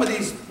this. And some of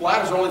these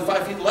ladders are only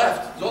 5 feet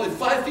left. There's only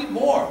 5 feet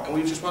more. And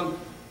we just want,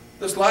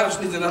 this ladder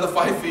just needs another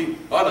 5 feet.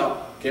 Oh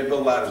no, can't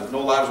build ladders.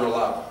 No ladders are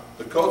allowed.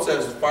 The code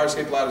says fire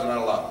escape ladders are not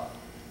allowed.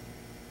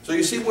 So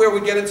you see where we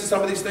get into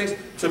some of these things?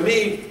 To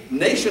me,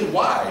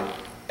 nationwide,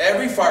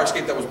 every fire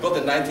escape that was built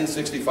in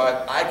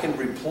 1965, I can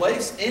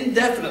replace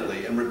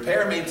indefinitely and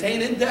repair and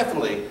maintain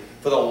indefinitely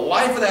for the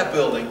life of that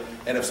building.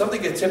 And if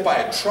something gets hit by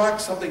a truck,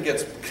 something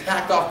gets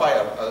hacked off by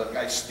a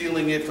guy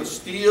stealing it for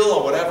steel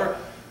or whatever,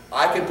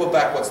 I can put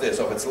back what's there.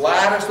 So if it's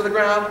ladders to the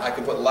ground, I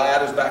can put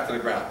ladders back to the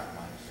ground.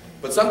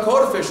 But some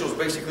code officials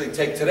basically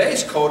take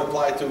today's code,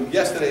 apply it to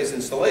yesterday's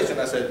installation.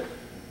 I said,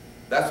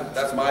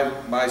 that's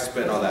my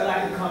spin on that.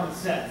 Lack of common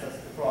sense, that's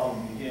the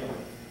problem you get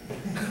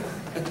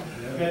with.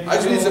 I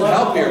just need some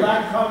help here.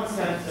 Lack of common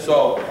sense.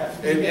 So,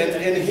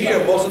 in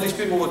here, most of these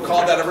people would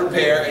call that a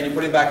repair, and you're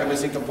putting back a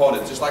missing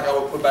component, just like I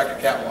would put back a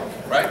catwalk,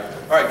 right?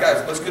 All right,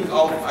 guys, let's get,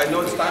 I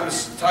know this time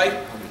is tight.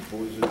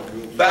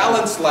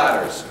 Balance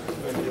ladders.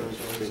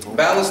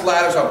 Balance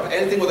ladders are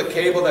anything with a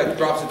cable that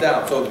drops it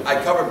down. So I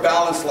covered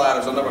balance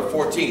ladders on number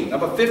 14.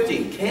 Number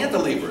 15,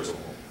 cantilevers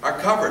are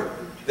covered.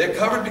 They're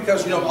covered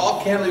because, you know,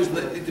 all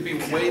cantilevers need to be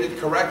weighted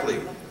correctly.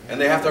 And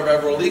they have to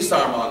have a release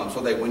arm on them,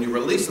 so that when you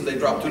release them, they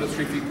drop 2 to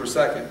 3 feet per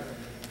second.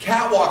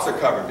 Catwalks are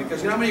covered,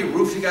 because you know how many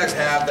roofs you guys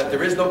have that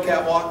there is no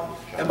catwalk?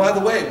 And by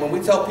the way, when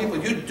we tell people,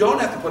 you don't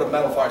have to put a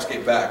metal fire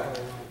escape back,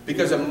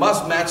 because it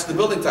must match the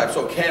building type.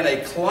 So can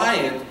a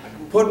client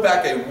put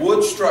back a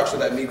wood structure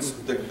that meets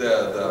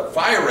the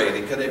fire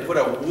rating? Can they put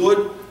a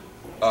wood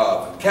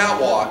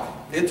catwalk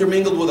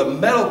intermingled with a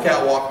metal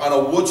catwalk on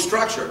a wood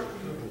structure?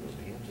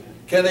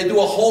 Can they do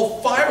a whole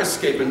fire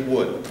escape in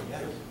wood?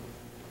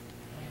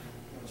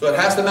 So it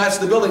has to match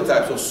the building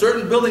type. So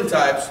certain building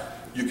types,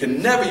 you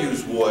can never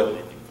use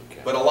wood,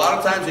 but a lot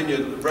of times in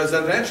your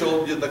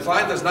residential, the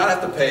client does not have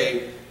to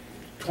pay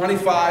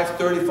 $25,000,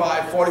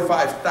 $35,000,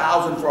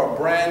 $45,000 for a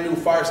brand new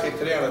fire escape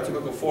today on a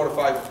typical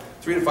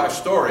 3 to 5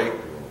 story.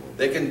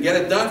 They can get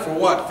it done for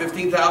what,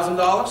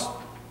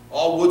 $15,000?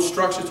 All wood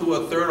structure to a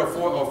 3rd or 4th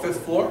or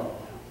 5th floor?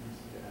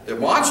 They're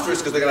monstrous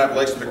because they're going to have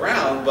legs to the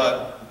ground,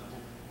 but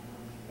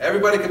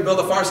everybody can build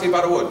a fire escape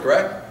out of wood,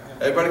 correct?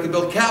 Everybody can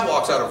build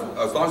catwalks out of,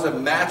 as long as it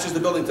matches the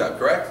building type,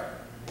 correct?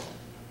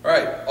 All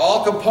right,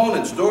 all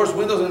components, doors,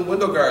 windows, and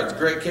window guards,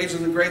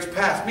 cases and grates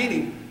pass.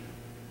 Meaning,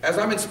 as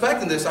I'm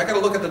inspecting this, I got to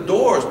look at the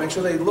doors, make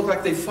sure they look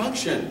like they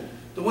function.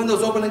 The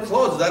windows open and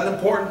close. Is that an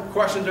important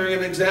question during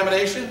an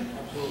examination?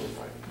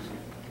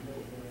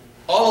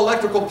 All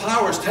electrical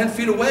power is 10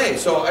 feet away.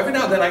 So every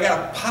now and then I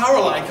got a power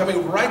line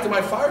coming right to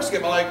my fire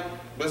escape. I'm like,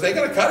 was they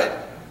going to cut it?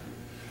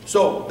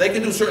 So they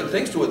can do certain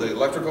things to it. The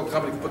electrical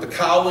company can put the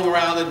cowling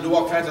around it and do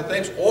all kinds of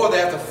things, or they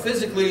have to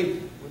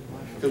physically,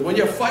 because when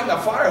you're fighting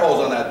a fire hose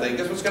on that thing,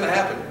 guess what's going to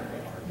happen?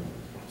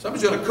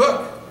 Somebody's going to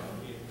cook.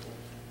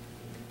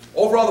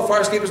 Overall, the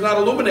fire escape is not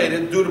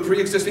illuminated due to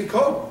pre-existing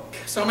code.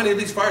 So many of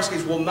these fire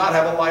escapes will not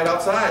have a light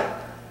outside,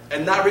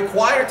 and not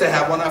required to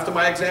have one after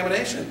my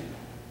examination.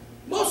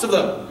 Most of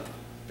them.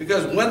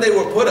 Because when they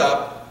were put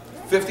up,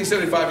 50,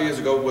 75 years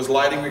ago, was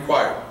lighting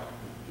required.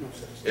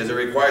 Is it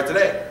required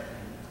today?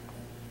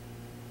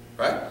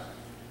 Right?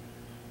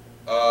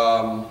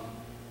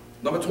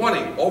 Number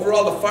 20,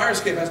 overall the fire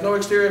escape has no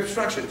exterior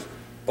obstructions.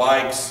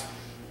 Bikes,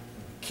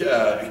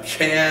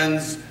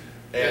 cans,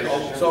 and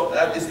so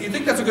you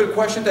think that's a good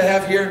question to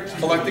have here?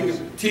 Collecting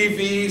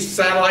TVs,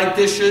 satellite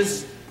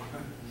dishes,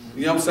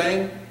 you know what I'm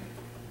saying?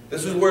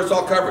 This is where it's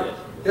all covered.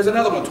 Here's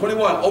another one,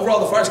 21, overall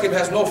the fire escape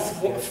has no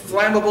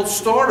flammable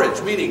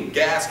storage, meaning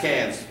gas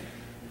cans,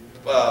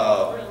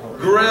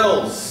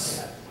 grills.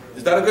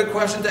 Is that a good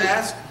question to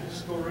ask?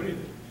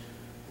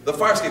 The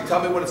fire escape,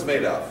 tell me what it's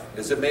made of.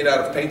 Is it made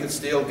out of painted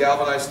steel,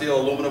 galvanized steel,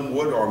 aluminum,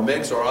 wood, or a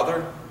mix or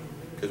other?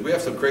 Because we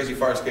have some crazy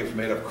fire escapes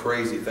made of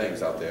crazy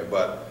things out there.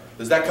 But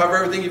does that cover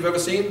everything you've ever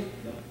seen?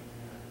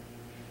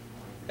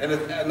 And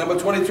at number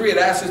 23, it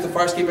asks if the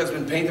fire escape has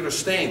been painted or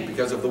stained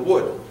because of the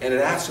wood. And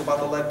it asks about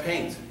the lead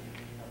paint.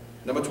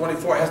 Number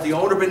 24, has the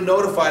owner been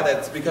notified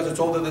that because it's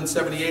older than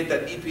 78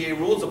 that EPA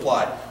rules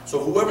apply? So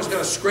whoever's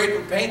going to scrape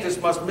and paint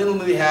this must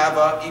minimally have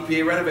an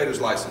EPA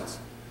renovator's license.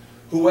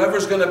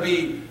 Whoever's going to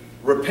be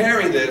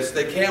repairing this,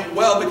 they can't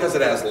weld because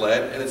it has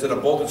lead, and it's in a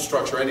bolted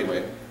structure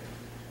anyway.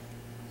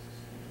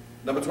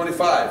 Number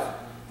 25,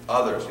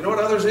 others. You know what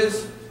others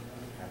is?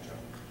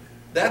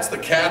 That's the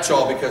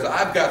catch-all, because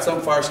I've got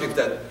some fire escapes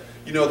that,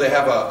 you know, they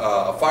have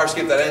a fire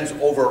escape that ends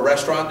over a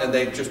restaurant, and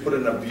they just put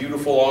in a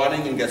beautiful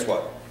awning, and guess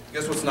what?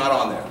 Guess what's not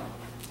on there?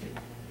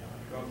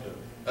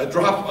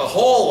 A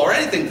hole, or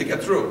anything to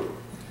get through.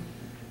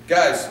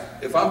 Guys,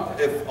 if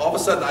all of a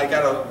sudden I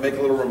gotta make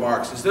a little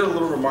remarks, is there a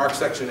little remark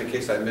section in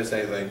case I miss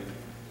anything?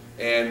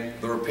 And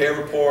the repair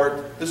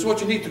report, this is what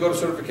you need to go to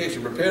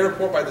certification. Repair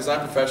report by design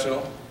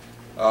professional,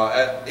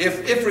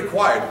 if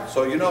required.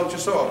 So you know,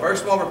 just so, a very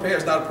small repair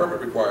is not a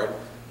permit required.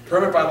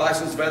 Permit by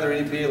licensed vendor,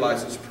 EPA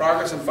license.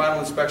 Progress and final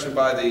inspection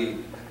by the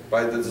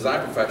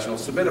design professional.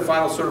 Submit a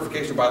final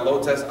certification by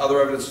load test,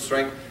 other evidence of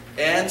strength,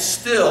 and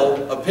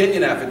still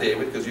opinion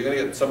affidavit, because you're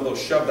gonna get some of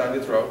those shoved down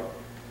your throat.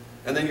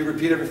 And then you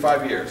repeat every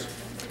 5 years.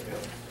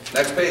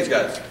 Next page,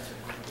 guys.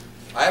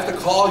 I have to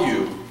call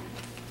you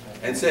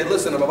and say,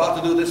 listen, I'm about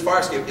to do this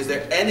fire escape. Is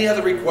there any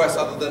other request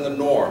other than the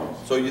norm?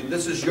 So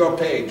this is your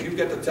page. You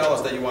get to tell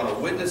us that you want to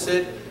witness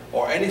it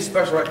or any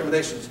special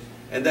recommendations.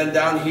 And then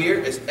down here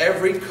is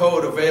every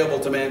code available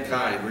to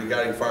mankind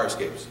regarding fire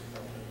escapes.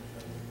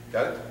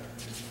 Got it?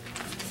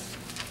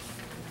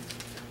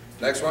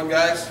 Next one,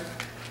 guys.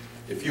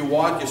 If you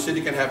want, your city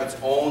can have its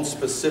own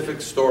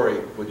specific story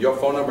with your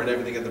phone number and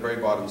everything at the very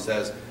bottom.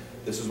 Says,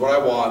 this is what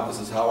I want, this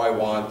is how I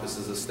want, this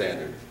is a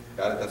standard.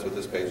 Got it? That's what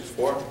this page is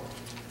for.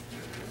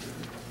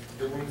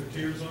 There room for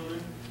tears on there?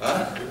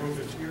 Huh? There room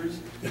for tears?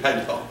 I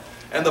know.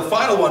 And the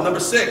final one, number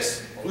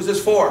 6. Who's this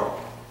for?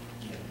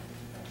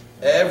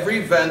 Every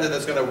vendor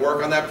that's going to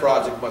work on that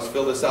project must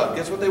fill this out.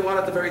 Guess what they want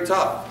at the very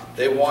top?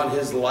 They want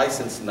his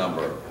license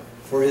number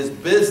for his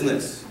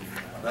business.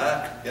 You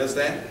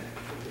understand?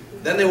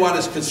 Then they want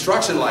his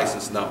construction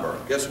license number.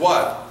 Guess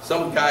what?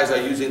 Some guys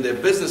are using their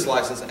business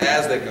license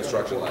as their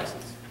construction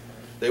license.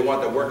 They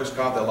want their workers'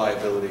 comp, their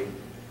liability.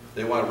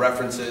 They want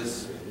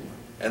references.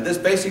 And this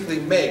basically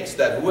makes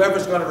that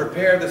whoever's going to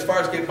repair this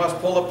fire escape must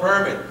pull a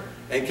permit.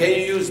 And can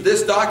you use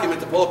this document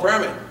to pull a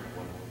permit?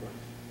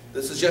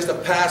 This is just a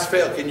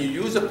pass-fail. Can you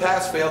use a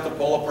pass-fail to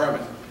pull a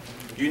permit?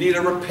 You need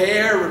a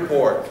repair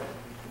report.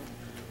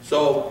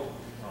 So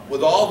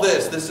with all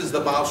this, this is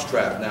the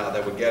mousetrap now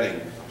that we're getting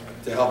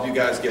to help you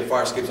guys get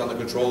fire escapes under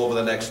control over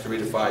the next 3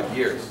 to 5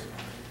 years.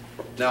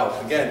 Now,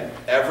 again,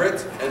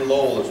 Everett and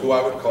Lowell is who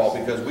I would call,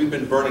 because we've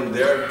been burning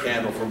their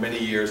candle for many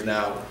years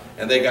now,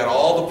 and they got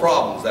all the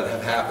problems that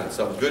have happened.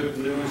 Some good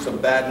news, some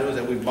bad news,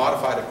 and we've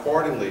modified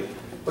accordingly.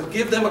 But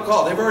give them a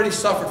call. They've already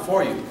suffered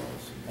for you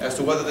as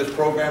to whether this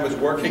program is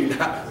working,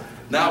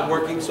 not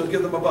working, so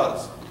give them a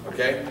buzz,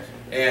 okay?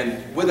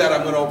 And with that,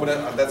 I'm going to open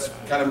it. That's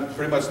kind of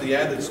pretty much the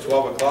end. It's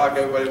 12 o'clock.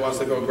 Everybody wants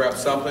to go grab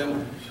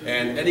something.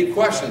 And any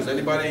questions?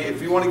 Anybody, if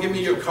you want to give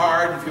me your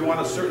card, if you want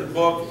a certain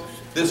book,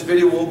 this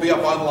video will be up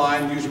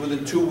online, usually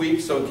within 2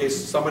 weeks, so in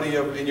case somebody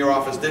in your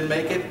office didn't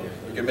make it,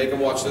 you can make them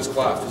watch this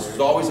class. This is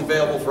always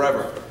available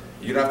forever.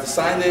 You don't have to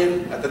sign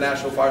in at the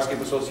National Fire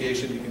Escape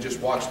Association. You can just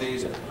watch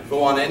these.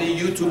 Go on any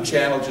YouTube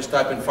channel, just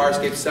type in Fire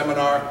Escape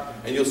Seminar,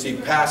 and you'll see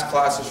past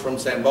classes from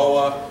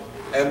Samboa,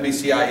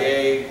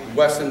 MBCIA,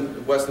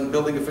 Western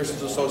Building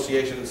Officials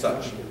Association, and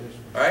such.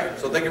 All right,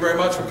 so thank you very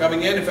much for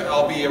coming in.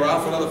 I'll be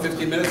around for another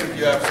 15 minutes if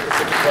you have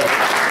specific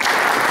questions.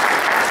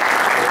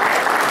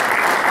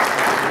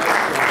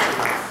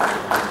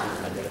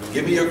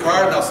 Give me your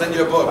card and I'll send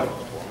you a book.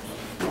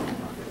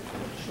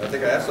 I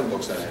think I have some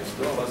books in here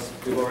still, unless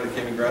people already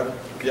came and grabbed them.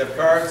 You have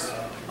cards?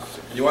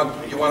 You want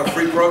a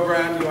free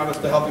program? You want us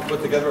to help you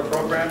put together a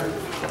program?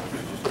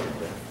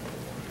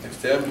 Thanks,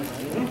 Tim.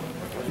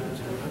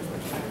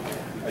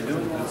 I do.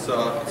 It's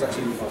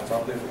actually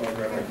top there if you want to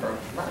grab my card.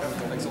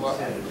 Thanks a lot.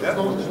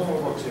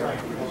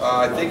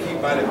 I think he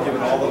might have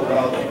given all those, but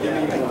I'll give you.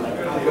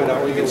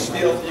 You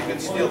can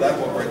steal that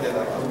book right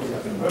there.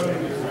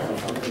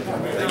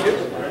 Thank you.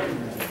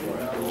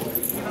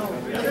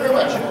 Thank you very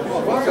much.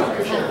 Welcome.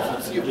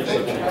 See you.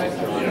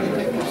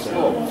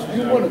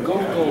 You want to go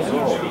home.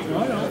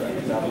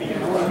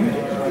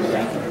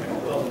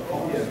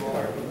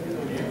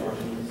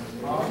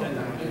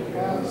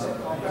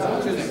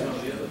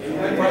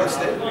 Any part of the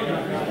state?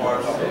 Or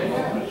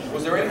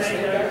was there any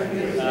state?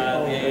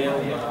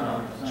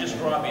 Just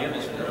brought me in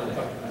this early. I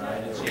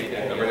didn't see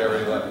anything.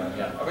 Everybody left.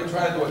 Yeah. I've been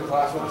trying to do a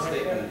class with the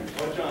state, and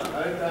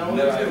I've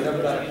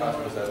never done a class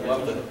with that. I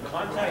loved it.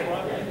 Contact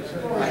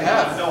Rob. I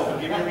have. No,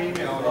 give me your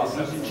email.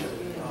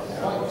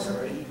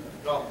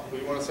 No,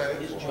 you want to say it?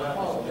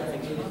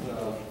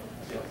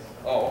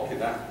 Oh, okay,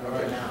 that.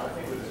 Okay.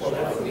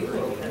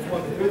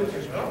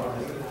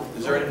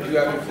 Is there any, do you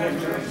have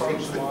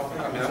information? I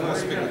mean, I'm going to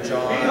speak with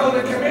John. You know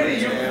the committee,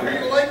 you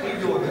like me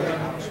doing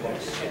that.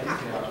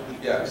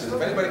 Yeah, because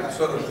if anybody can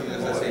sort of,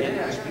 as I say,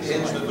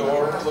 hinge the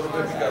door a little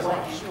bit, because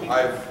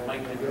I've,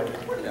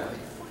 yeah.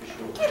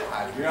 I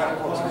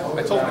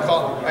told him to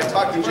call, I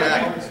talked to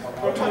Jack.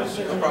 No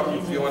problem.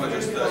 If you want to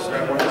just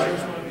grab one of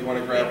my, you want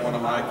to grab one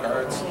of my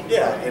cards?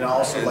 Yeah, and I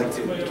also like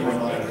to give you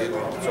mine.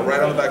 So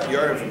write on the back of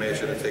your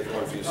information and take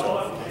one for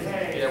yourself.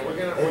 Yeah, we're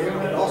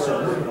gonna also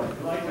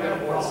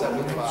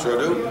Sure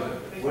do.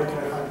 Where can I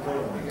find the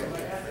code on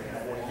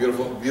it?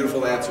 Beautiful,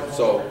 beautiful answer.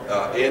 So,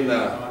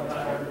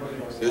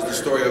 here's the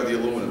story of the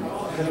aluminum.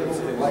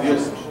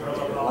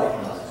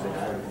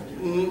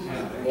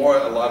 More,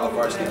 a lot of the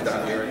fire escapes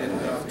down here in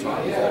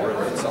Taunton Fall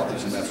River in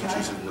southeastern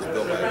Massachusetts was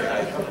built by a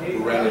guy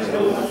who ran an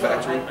aluminum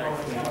factory,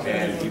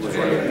 and he was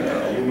running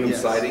aluminum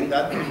siding,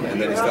 and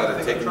then he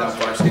started taking down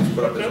fire escapes,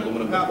 put up his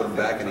aluminum, and put them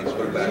back, and he put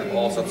them back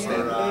all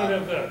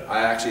substandard.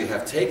 I actually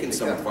have taken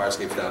some of the fire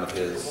escapes down of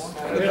his,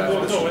 and the back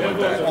of this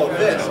one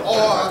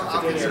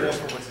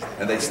back.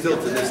 And they still,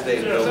 to this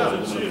day, build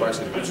those aluminum fire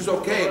escapes, which is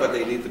okay, but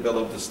they need to build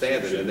them to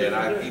standard, and they're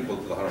not equal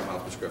to the 100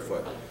 pounds per square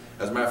foot.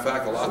 As a matter of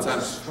fact, a lot of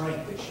times, it's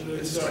strength.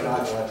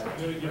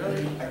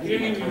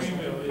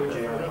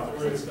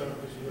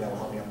 That'll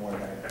help me out more than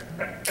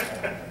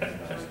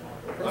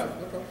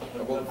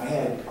Well, I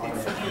had on a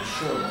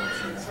shirt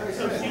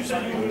once. You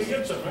said you were gonna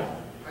get some,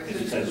 right?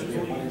 Because we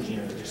have one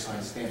engineer that just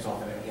signs stamps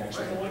off and he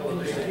actually. The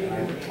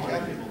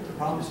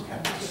problem is you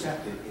have to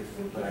accept it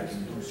if, but I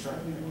can do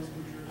certain.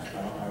 I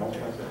don't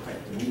like the fact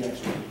that we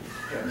actually.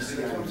 You see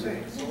what I'm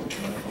saying? It's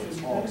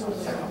all, it's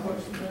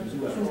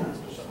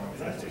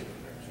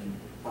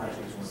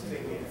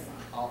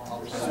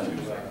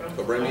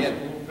so bring me in.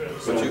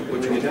 What you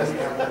It need? doesn't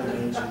have one that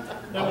means you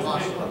now,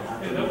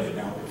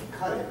 if you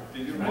cut it,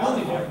 you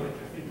modify it, but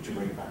you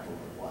bring it back to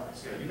what it was.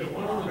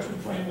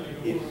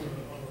 But if,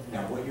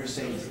 now what you're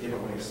saying is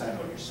different when you cite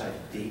on your site,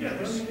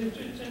 dangerous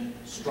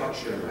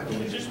structure,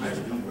 dangerous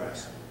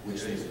egress, which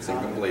is. It's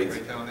incomplete.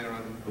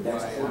 But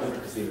that's important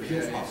because the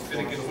appeals process.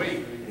 Finnegan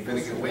Wake,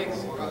 Finnegan Wake, on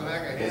the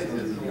back of his.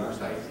 Well,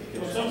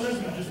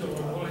 sometimes you just don't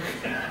want to.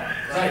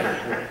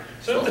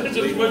 Sometimes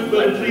it's when,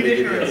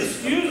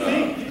 excuse me.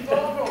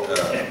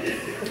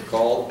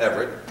 Call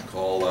Everett,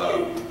 call,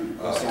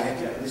 See,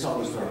 this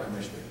always through our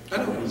commissioner. I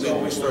know,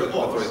 we started,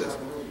 I'll tell you this.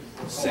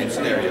 Same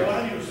scenario,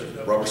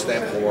 rubber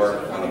stamp pour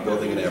on a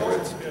building in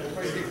Everett,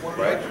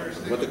 right?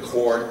 Went to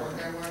court,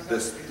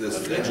 this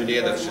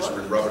engineer that's just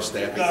been rubber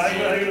stamping.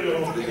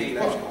 They can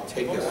actually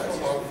take their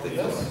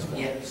license.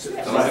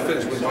 Now, let me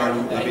finish with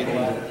Martin.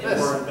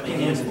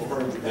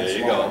 There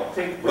you go.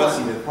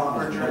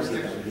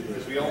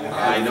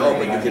 I know,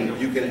 but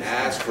you can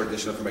ask for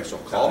additional information. So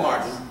call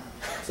Martin.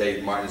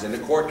 Say Martin's in the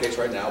court case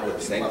right now with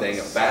the same thing,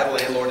 a bad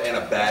landlord and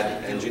a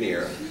bad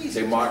engineer.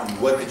 Say, Martin,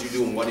 what did you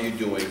do and what are you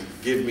doing?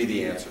 Give me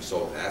the answer.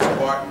 So ask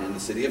Martin in the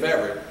city of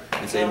Everett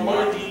and say,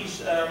 Martin,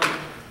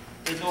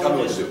 tell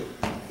me what to do.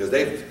 Because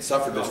they've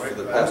suffered this for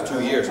the past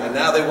 2 years. And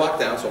now they walk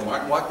down, so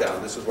Martin walked down,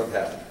 this is what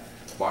happened.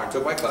 Martin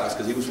took my class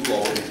because he was from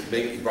Lowell,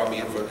 he brought me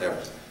in for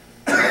Everett.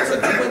 And all of a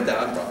sudden he went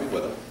down, brought me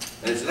with him.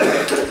 And he said,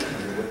 okay.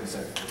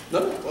 No,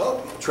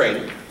 well,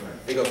 training.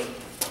 He goes,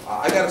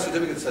 I got a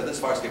certificate that said this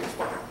fire escape is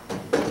fine.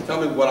 Tell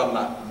me what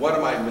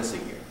am I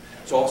missing here?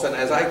 So all of a sudden,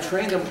 as I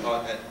trained him,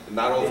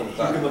 not only from the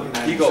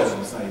class,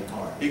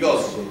 he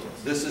goes,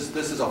 this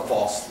is a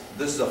false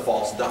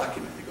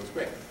document. He goes,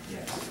 great.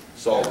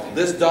 So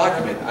this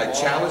document, I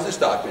challenge this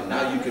document,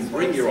 now you can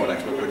bring your own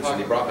expert witness, and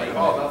he brought me.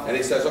 And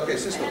he says, okay,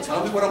 Cisco,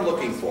 tell me what I'm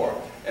looking for.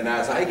 And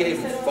as I gave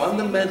him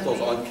fundamentals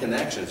on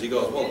connections, he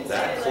goes, well,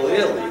 that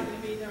clearly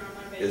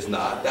is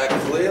not, that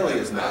clearly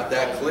is not,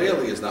 that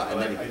clearly is not,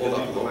 and then he pulled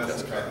up the load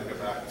test card.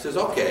 He says,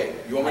 okay,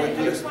 you want me to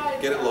do this?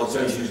 Get it load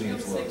test.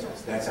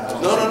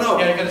 No.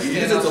 You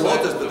use it to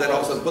load test, but then all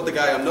of a sudden put the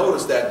guy on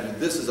notice that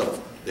this is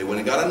they went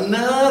and got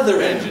another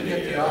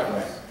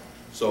engineer.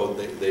 So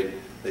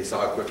they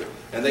saw it quicker.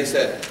 And they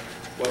said,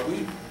 well,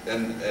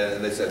 and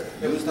they said,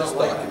 use this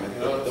document,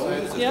 but don't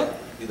use this document.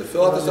 Either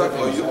fill out this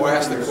document or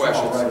ask the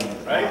questions.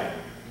 Right?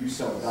 You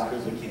sell the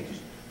document, you can't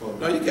just go.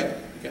 No, you can.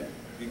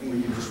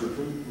 You just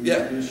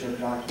reproduce your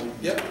document?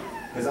 Yeah.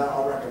 Because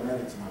I'll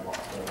recommend it to my boss.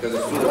 Because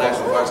it's through the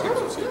National Fire Escape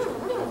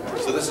Association.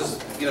 So this is,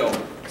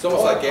 it's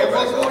almost like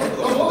airbags. A lot of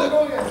people don't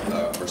know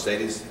that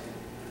Mercedes,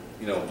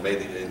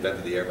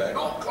 invented the airbag.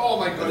 Oh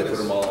my goodness. And they put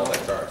them all on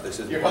their cars. They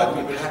said, why do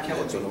we pack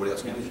it so nobody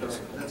else can use this?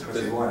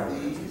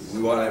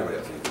 We want everybody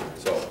else to use it.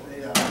 So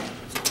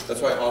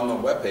that's why on the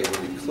webpage,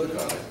 when you click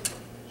on it,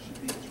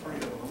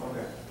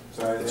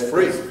 it's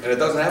free. And it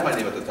doesn't have my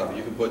name at the top.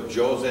 You can put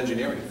Joe's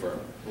Engineering Firm.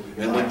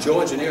 And when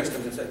Joe Engineers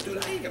comes and says, dude,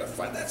 I ain't gonna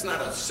find, that's not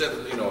a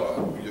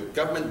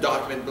government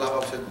document, blah, blah,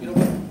 blah. I said, you know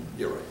what?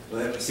 You're right.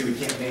 Well, see, we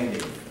can't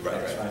mandate.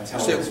 Right. You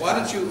say, why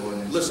don't you,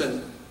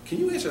 listen, can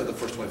you answer the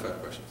first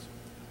 25 questions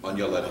on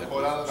your letterhead?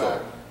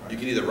 So you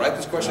can either write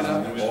this question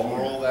out or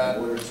roll that,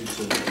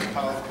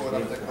 power code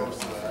up that goes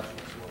to that.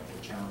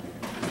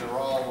 They're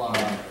all,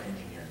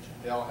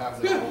 they all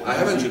have their own. I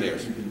have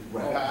engineers.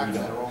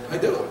 I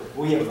do.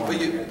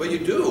 But you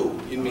do.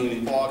 You mean,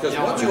 because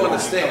once you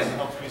understand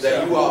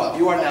that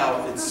you are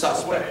now, it's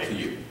suspect to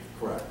you.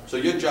 Correct. So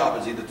your job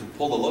is either to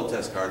pull the load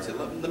test card and say,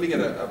 let me get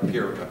a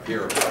peer.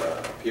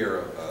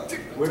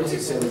 Where does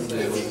it say you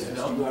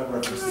got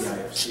reference to the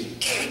IFC?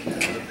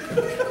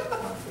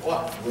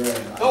 What?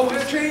 No,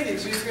 we're training,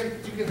 so you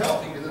can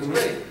help me, because it's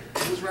great.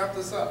 Let's wrap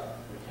this up.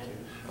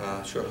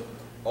 Sure.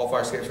 All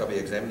fire escapes shall be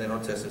examined and or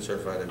tested,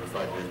 certified every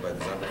 5 years by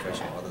design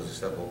professional, others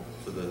acceptable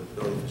to the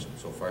building official.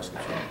 So fire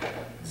escapes shall be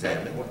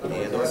examined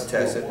and or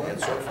tested and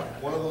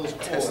certified. One of those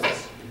Tested.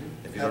 cords.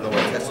 If you don't know what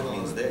tested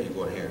means there, you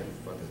go in here.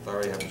 But the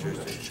authority having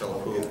jurisdiction shall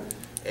approve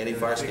any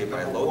fire escape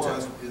by low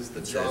test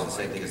that says the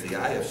same thing as the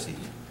IFC.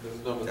 This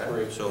is number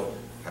Okay? 3. So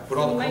I put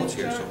all the codes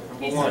here, so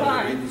He's one,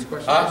 fine. read these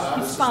questions.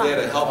 This is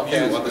there to help you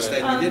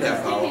understand you did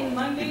have power. Taking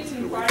Mondays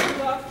and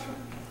Fridays off,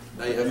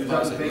 Now you have power.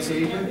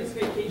 his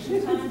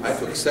vacation time. I have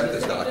to accept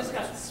this Just document.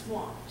 got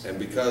swamped. And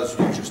because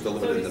you just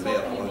delivered it in the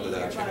mail, I want to go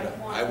down and check it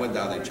out. I went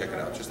down there and checked it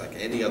out, just like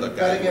any other guy.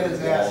 Gotta get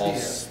his ass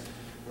Walls.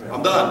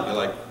 I'm done. You're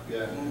like,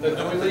 Yeah.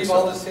 Do we leave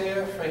all this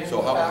here for him so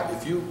to how, pack?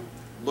 if you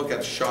look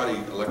at shoddy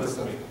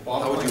electrical,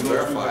 Bob, how would you when he goes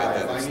verify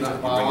through that it's if I not, need you to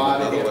bring in buy,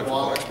 another get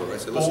electrical one, expert? I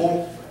say, boom, listen,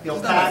 he'll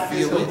it's not my pack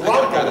this, field. he'll I got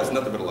a guy drop that's it.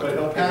 nothing but But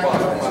electrical. he'll pack Bob,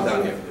 it come on down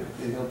up. here.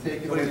 And he'll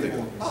take it What do you away think?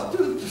 from him. Oh,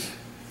 dude,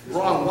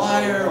 wrong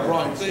wire,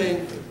 wrong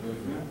thing.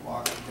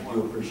 I do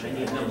appreciate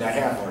it, and I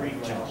have already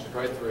challenged.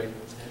 Right, 3.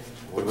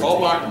 But call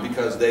Martin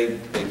because they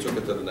took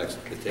it to the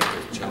next, they take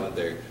the challenge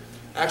there.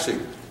 Actually,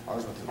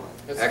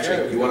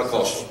 you want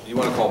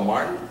to call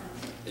Martin,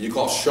 and you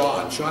call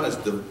Sean. Sean is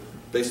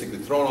basically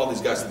throwing all these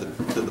guys to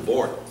the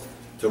board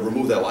to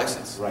remove their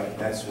license. Right,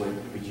 that's what,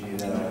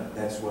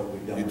 that's what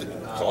we've done.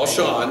 You call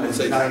Sean and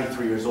say- He's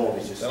 93 years old,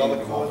 he's just. That all the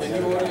saving off. codes? Can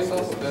you order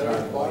yourself a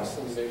better box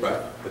than maybe?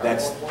 Right. But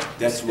that's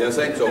You know what I'm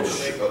saying? So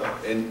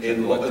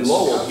in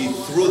Lowell, he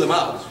threw them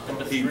out.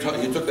 He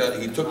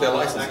took their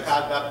licenses.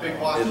 That big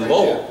box In right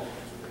Lowell, there.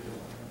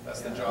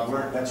 That's the job.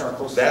 That's our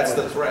closest. that's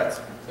the threat.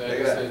 They Look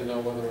at that. say know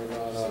whether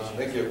or not,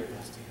 Thank you.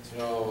 you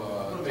know,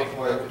 I'm gonna take make a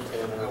one,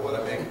 container. I'm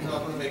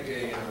gonna make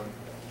a, I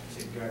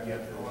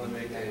wanna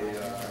make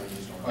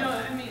No,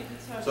 I mean,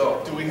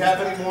 So- do we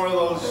have any more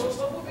of So those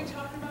what were we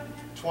talking about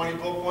again? 20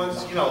 book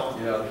ones? You know,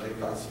 They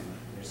cost you.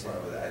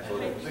 I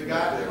told you. the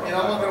guy, and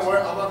I'm not gonna worry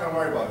about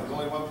it, there's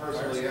only one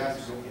person really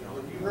asked, so,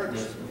 you heard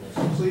me.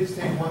 Please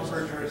take one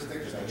per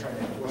jurisdiction. I try to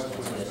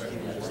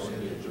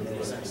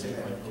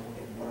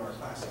One of our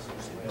classes,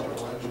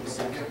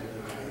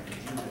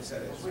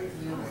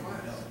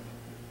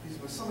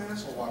 Some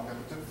asshole walked up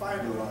and took 5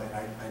 of them.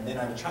 and then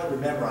I try to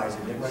memorize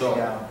it, then So,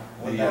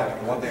 write it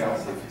down. one thing I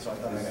was thinking, So I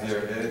thought I is got there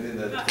it. anything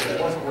that, It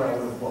wasn't where I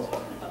would have booked.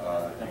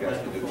 you guys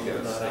can do to get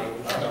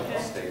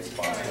a state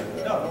spot?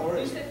 No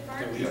worries. You said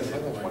fire? You guys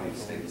have 20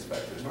 state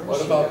inspectors.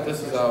 What about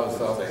this is our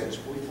south?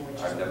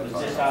 I've never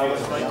talked this about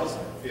ours, it. Michael?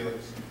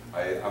 Felix.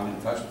 I'm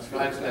in touch with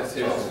Felix. That's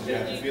now. yours.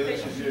 Yeah,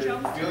 Felix is your,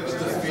 Felix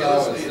This is is your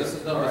ours, Felix this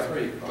is number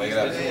 3. Make it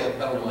up.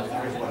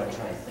 Here's what I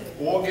tried.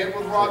 Or get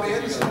with Rob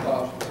Anderson.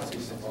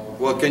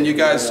 Well, can you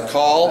guys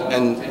call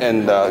and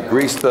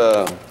grease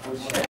the